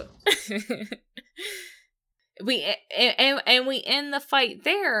things out. We end the fight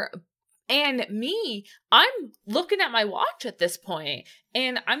there, and I'm looking at my watch at this point,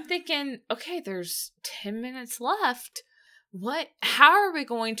 and I'm thinking, okay, there's 10 minutes left. How are we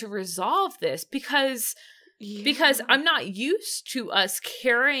going to resolve this? Because I'm not used to us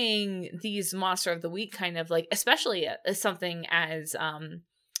carrying these Monster of the Week kind of like, especially as something as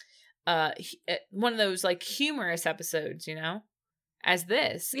one of those like humorous episodes, as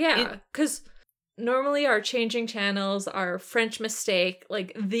this. Yeah, because normally our changing channels, our French mistake,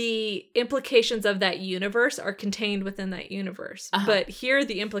 like the implications of that universe are contained within that universe. But here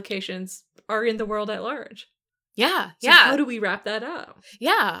the implications are in the world at large. Yeah, So yeah. how do we wrap that up?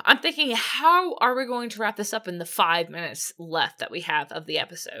 Yeah, I'm thinking, how are we going to wrap this up in the 5 minutes left that we have of the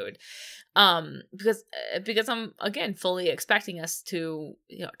episode? Because I'm, again, fully expecting us to,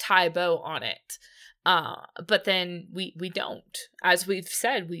 tie a bow on it. But then we don't. As we've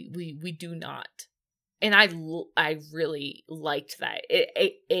said, we do not. And I really liked that.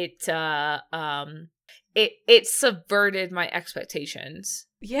 It subverted my expectations.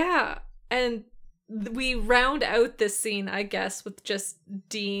 Yeah, and we round out this scene, I guess, with just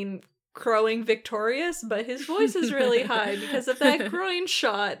Dean crowing victorious, but his voice is really high because of that groin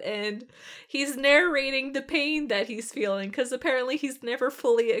shot, and he's narrating the pain that he's feeling because apparently he's never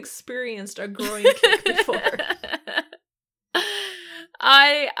fully experienced a groin kick before.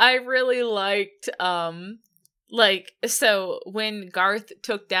 I really liked so when Garth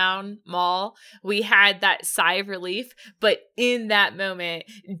took down Maul, we had that sigh of relief, but in that moment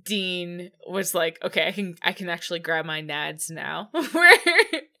Dean was like, okay, I can actually grab my nads now.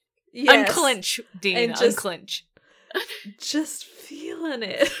 Yes. Unclench, Dean, and unclench. Just feeling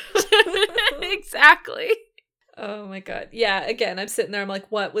it. Exactly. Oh my god. Yeah, again, I'm sitting there, I'm like,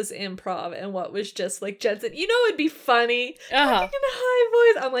 what was improv and what was just like Jensen? It'd be funny. Talking in a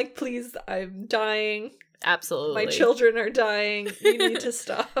high voice. I'm like, please, I'm dying. Absolutely. My children are dying. You need to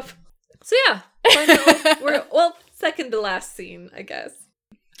stop. So yeah, we're second to last scene, I guess.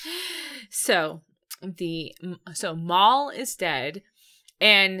 So Maul is dead,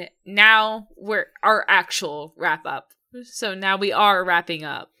 and now we're our actual wrap up. So now we are wrapping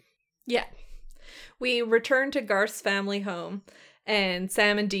up. Yeah. We return to Garth's family home, and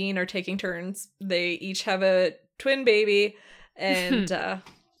Sam and Dean are taking turns. They each have a twin baby, and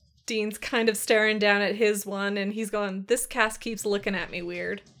Dean's kind of staring down at his one, and he's going, this Cass keeps looking at me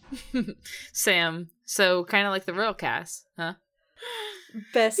weird. Sam, so kind of like the real Cass, huh?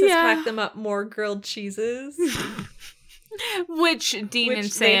 Bess has packed them up more grilled cheeses. Which Dean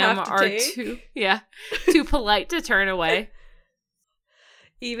and Sam are too polite to turn away.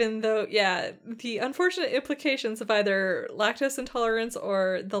 Even though, the unfortunate implications of either lactose intolerance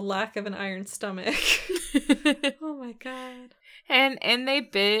or the lack of an iron stomach. Oh my god. And they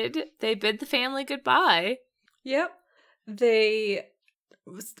bid the family goodbye. Yep.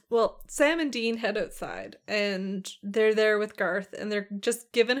 Sam and Dean head outside, and they're there with Garth, and they're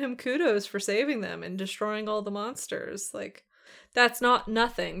just giving him kudos for saving them and destroying all the monsters. Like, that's not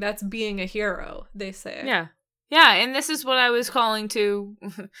nothing. That's being a hero, they say. Yeah. Yeah, and this is what I was calling to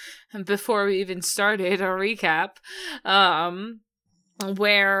before we even started our recap,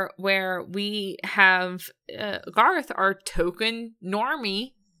 where we have Garth, our token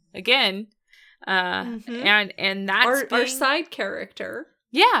normie, again, and that's our side character.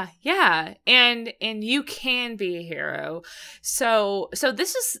 Yeah, and you can be a hero. So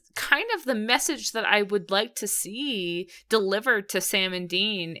this is kind of the message that I would like to see delivered to Sam and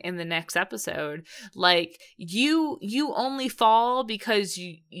Dean in the next episode. Like, you only fall because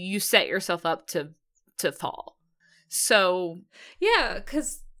you set yourself up to fall. So yeah,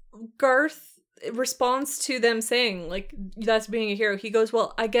 because Garth responds to them saying, like, that's being a hero. He goes,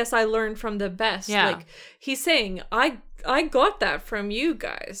 well, I guess I learned from the best. Yeah. Like, he's saying, I got that from you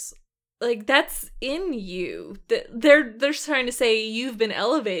guys. Like, that's in you. They're trying to say you've been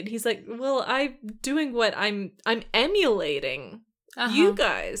elevated. He's like, well, I'm doing what I'm emulating you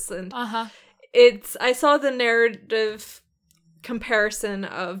guys. And I saw the narrative comparison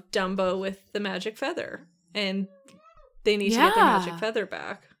of Dumbo with the magic feather, and they need to get their magic feather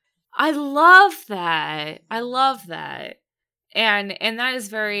back. I love that. And that's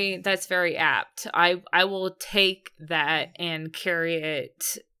very apt. I will take that and carry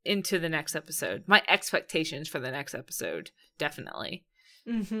it into the next episode. My expectations for the next episode, definitely.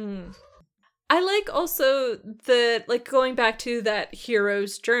 Mm-hmm. I like also going back to that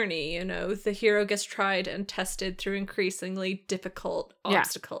hero's journey, the hero gets tried and tested through increasingly difficult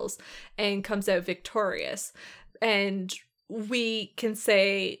obstacles and comes out victorious. And we can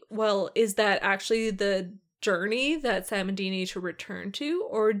say, well, is that actually the journey that Sam and Dean need to return to?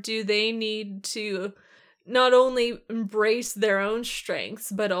 Or do they need to not only embrace their own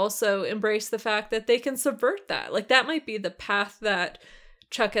strengths, but also embrace the fact that they can subvert that? Like, that might be the path that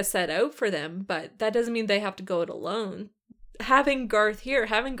Chuck has set out for them, but that doesn't mean they have to go it alone. Having Garth here,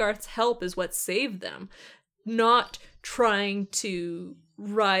 having Garth's help is what saved them, not trying to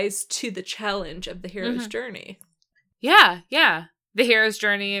rise to the challenge of the hero's journey. Yeah. The hero's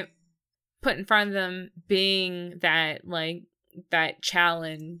journey put in front of them being that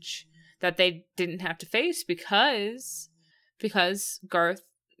challenge that they didn't have to face because Garth,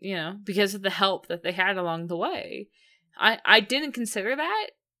 because of the help that they had along the way. I didn't consider that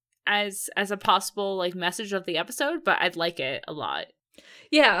as a possible like message of the episode, but I'd like it a lot.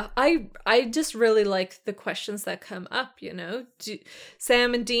 Yeah, I just really like the questions that come up,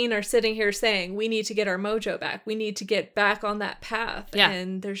 Sam and Dean are sitting here saying, we need to get our mojo back. We need to get back on that path. Yeah.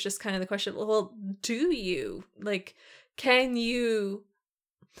 And there's just kind of the question, well, do you? Like, can you?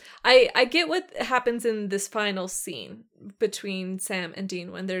 I get what happens in this final scene between Sam and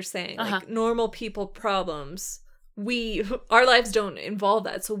Dean when they're saying, like, normal people problems. Our lives don't involve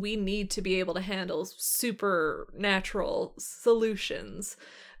that, so we need to be able to handle supernatural solutions.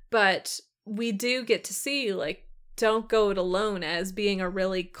 But we do get to see, like, don't go it alone as being a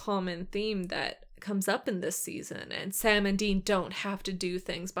really common theme that comes up in this season. And Sam and Dean don't have to do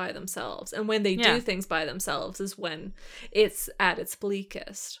things by themselves. And when they do things by themselves is when it's at its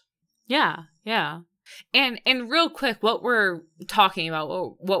bleakest. Yeah, yeah. And real quick, what we're talking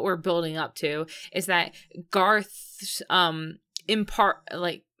about, what we're building up to, is that Garth's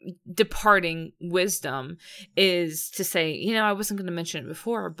departing wisdom is to say, I wasn't going to mention it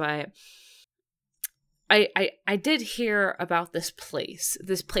before, but I did hear about this place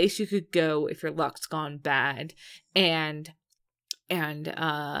you could go if your luck's gone bad, and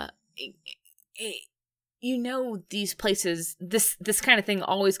these places, this kind of thing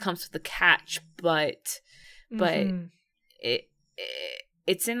always comes with a catch, but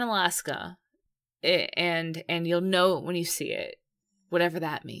it's in Alaska, and you'll know it when you see it, whatever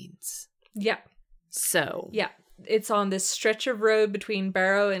that means. Yeah. So yeah, it's on this stretch of road between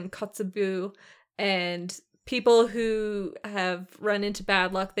Barrow and Kotzebue, and people who have run into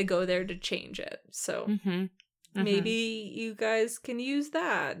bad luck, they go there to change it. So maybe you guys can use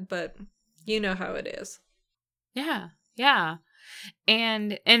that, but you know how it is. Yeah, yeah.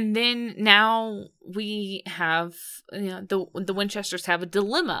 And then now we have, the Winchesters have a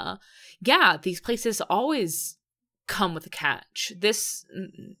dilemma. Yeah, these places always come with a catch. This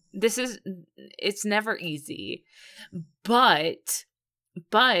is, it's never easy. But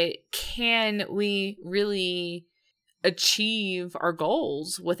can we really achieve our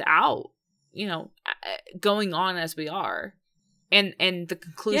goals without, going on as we are? And the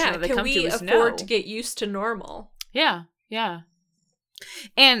conclusion that they come to is no. Can we afford to get used to normal? Yeah, yeah.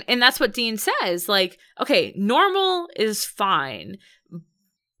 And that's what Dean says. Like, okay, normal is fine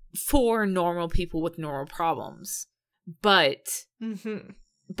for normal people with normal problems. But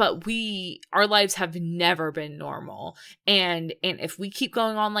our lives have never been normal. And if we keep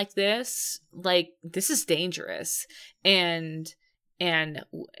going on like this is dangerous. And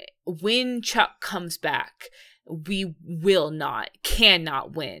when Chuck comes back, we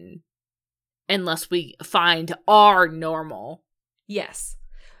cannot win unless we find our normal. Yes.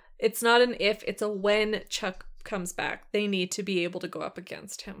 It's not an if, it's a when Chuck comes back. They need to be able to go up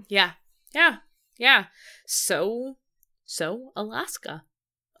against him. Yeah. Yeah. Yeah. So Alaska.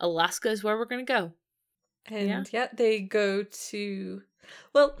 Alaska is where we're going to go. And they go to,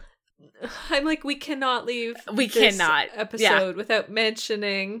 well, I'm like, we cannot leave this episode without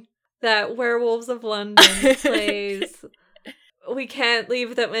mentioning that Werewolves of London plays. We can't leave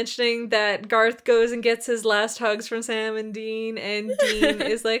without mentioning that Garth goes and gets his last hugs from Sam and Dean Dean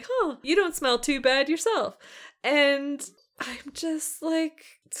is like, oh, you don't smell too bad yourself. And I'm just like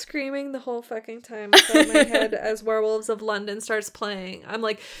screaming the whole fucking time inside my head as Werewolves of London starts playing. I'm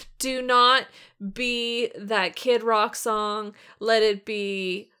like, do not be that Kid Rock song. Let it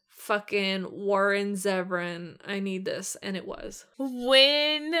be fucking Warren Zevon. I need this. And it was.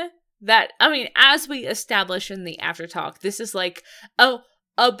 As we establish in the after talk, this is like a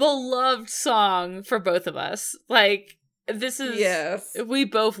beloved song for both of us. Like, this is, yes, we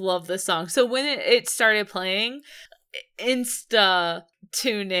both love this song. So when it started playing, insta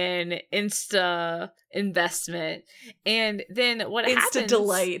tune in, insta investment, and then what happens? Insta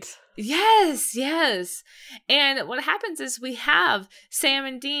delight. Yes. And what happens is we have Sam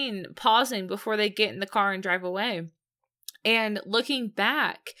and Dean pausing before they get in the car and drive away, and looking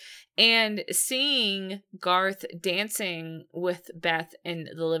back and seeing Garth dancing with Beth in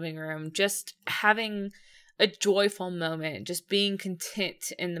the living room, just having a joyful moment, just being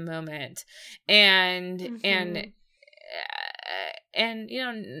content in the moment. And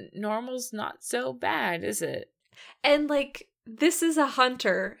normal's not so bad, is it? And like, this is a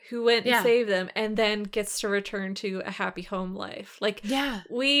hunter who went and saved them and then gets to return to a happy home life. Like,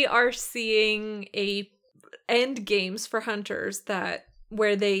 we are seeing end games for hunters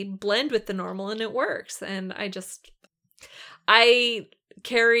where they blend with the normal and it works. And I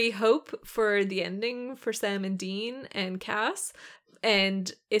carry hope for the ending for Sam and Dean and Cass.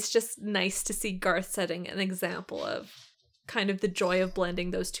 And it's just nice to see Garth setting an example of kind of the joy of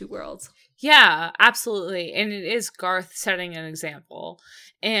blending those two worlds. Yeah, absolutely. And it is Garth setting an example.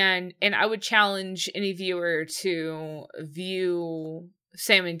 And I would challenge any viewer to view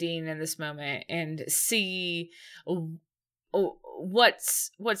Sam and Dean in this moment and see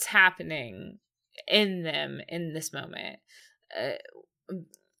what's happening in them in this moment.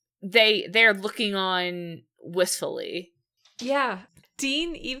 They're looking on wistfully. Yeah.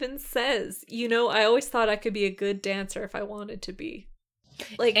 Dean even says, I always thought I could be a good dancer if I wanted to be.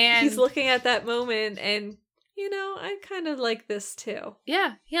 Like, and he's looking at that moment and, I kind of like this too.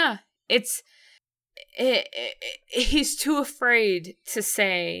 Yeah. He's too afraid to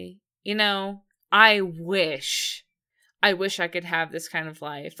say, I wish I could have this kind of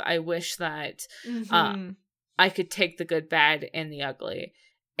life. I wish that I could take the good, bad, and the ugly.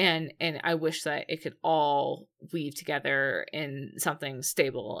 And I wish that it could all weave together in something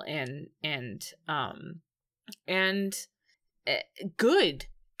stable and good.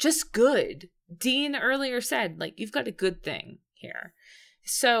 Just good. Dean earlier said, like, you've got a good thing here.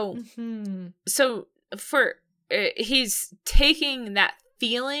 So he's taking that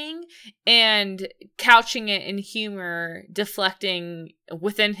feeling and couching it in humor, deflecting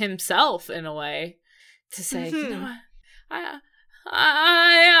within himself in a way to say, I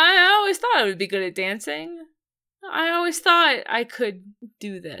always thought I would be good at dancing. I always thought I could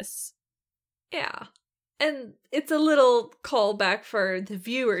do this. Yeah. And it's a little callback for the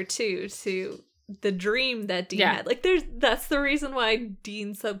viewer, too, to the dream that Dean had. Like, that's the reason why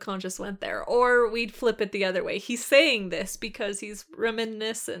Dean's subconscious went there. Or we'd flip it the other way. He's saying this because he's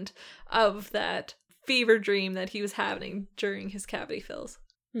reminiscent of that fever dream that he was having during his cavity fills.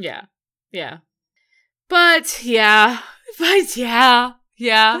 Yeah. But yeah. We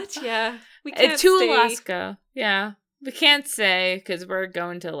can't to stay. Alaska. Yeah. We can't say because we're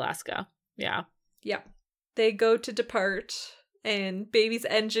going to Alaska. Yeah. They go to depart, and Baby's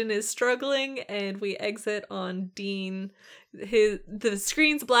engine is struggling, and we exit on Dean. The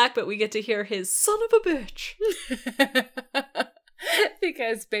screen's black, but we get to hear his son of a bitch.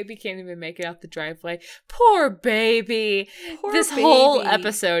 Because Baby can't even make it out the driveway. Poor Baby. This whole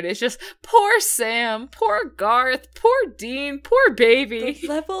episode is just poor Sam, poor Garth, poor Dean, poor Baby. The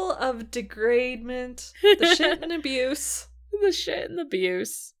level of degradement, the shit and abuse.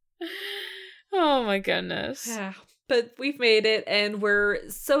 Oh my goodness. Yeah. But we've made it, and we're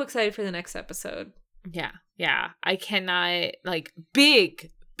so excited for the next episode. Yeah. I cannot,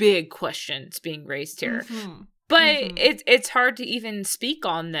 big questions being raised here. But it's hard to even speak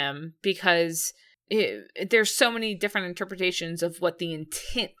on them because there's so many different interpretations of what the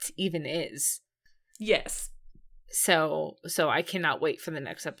intent even is. Yes. So I cannot wait for the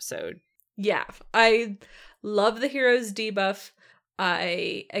next episode. Yeah. I love the hero's debuff.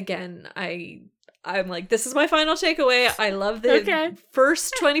 I'm like, this is my final takeaway. I love the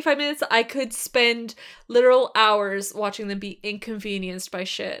first 25 minutes. I could spend literal hours watching them be inconvenienced by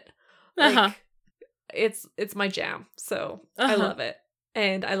shit. It's my jam. So I love it.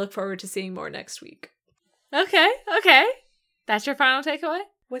 And I look forward to seeing more next week. Okay. That's your final takeaway?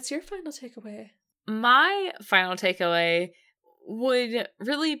 What's your final takeaway? My final takeaway would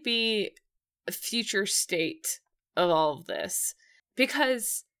really be a future state of all of this.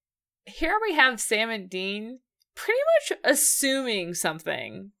 Because here we have Sam and Dean pretty much assuming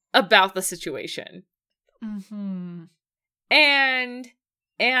something about the situation. And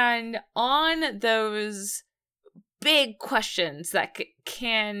on those big questions that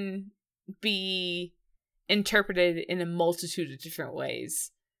can be interpreted in a multitude of different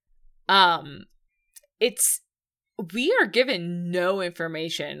ways, we are given no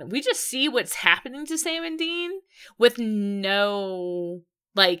information. We just see what's happening to Sam and Dean with no,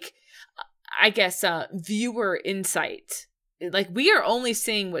 viewer insight. We are only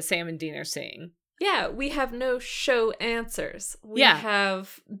seeing what Sam and Dean are seeing. Yeah, we have no show answers. We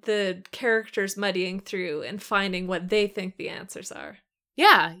have the characters muddying through and finding what they think the answers are.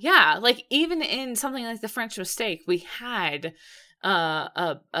 Yeah. Even in something like The French Mistake, we had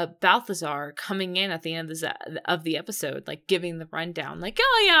a Balthazar coming in at the end of the episode, giving the rundown,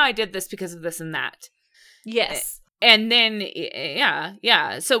 oh yeah, I did this because of this and that. Yes. And then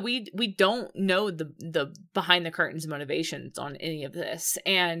so we don't know the behind the curtains motivations on any of this,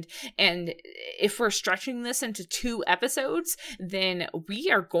 and if we're stretching this into 2 episodes, then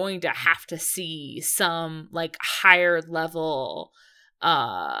we are going to have to see some higher level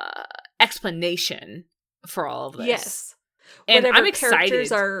explanation for all of this. Yes. And whatever I'm excited.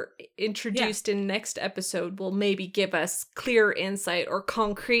 Characters are introduced in next episode will maybe give us clear insight or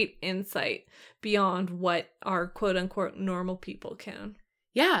concrete insight beyond what our quote-unquote normal people can.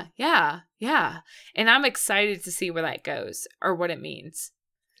 Yeah. And I'm excited to see where that goes or what it means.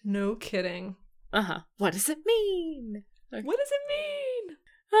 No kidding. What does it mean? What does it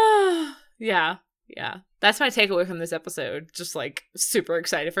mean? Yeah. That's my takeaway from this episode. Just like super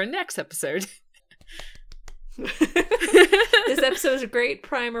excited for next episode. This episode is a great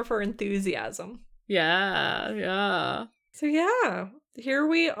primer for enthusiasm. Yeah. So yeah, here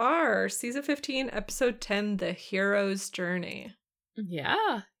we are. Season 15, episode 10, The Hero's Journey.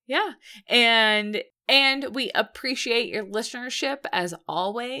 Yeah. And we appreciate your listenership as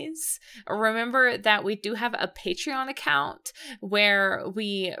always. Remember that we do have a Patreon account where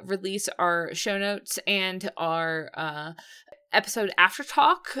we release our show notes and our episode after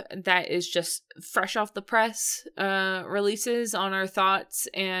talk that is just fresh off the press releases on our thoughts.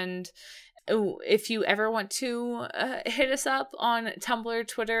 And if you ever want to hit us up on Tumblr,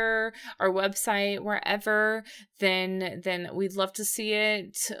 Twitter, our website, wherever, then we'd love to see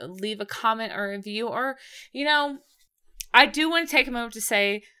it. Leave a comment or review. Or, I do want to take a moment to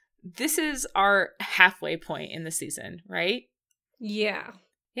say this is our halfway point in the season, right? Yeah.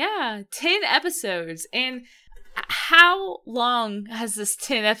 10 episodes. And how long has this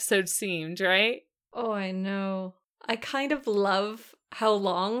 10 episodes seemed, right? Oh, I know. I kind of love how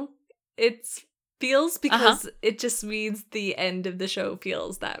long it feels because it just means the end of the show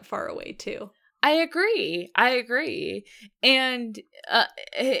feels that far away too. I agree. And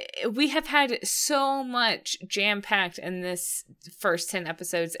we have had so much jam-packed in this first 10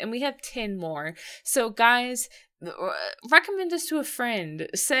 episodes, and we have 10 more. So guys, recommend us to a friend.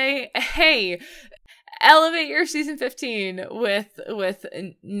 Say, hey, elevate your season 15 with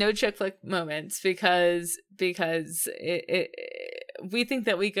no chick flick moments because we think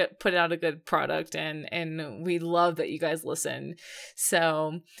that we could put out a good product and we love that you guys listen.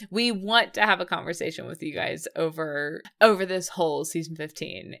 So we want to have a conversation with you guys over this whole season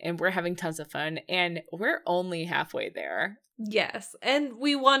 15, and we're having tons of fun, and we're only halfway there. Yes, and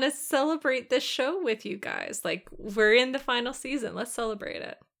we want to celebrate this show with you guys. Like, we're in the final season. Let's celebrate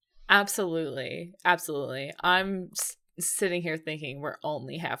it. Absolutely. I'm sitting here thinking we're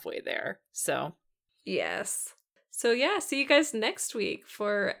only halfway there. So yes. So yeah, see you guys next week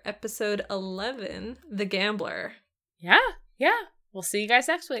for episode 11, The Gambler. Yeah. We'll see you guys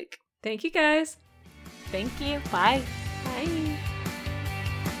next week. Thank you guys. Thank you. Bye. Bye.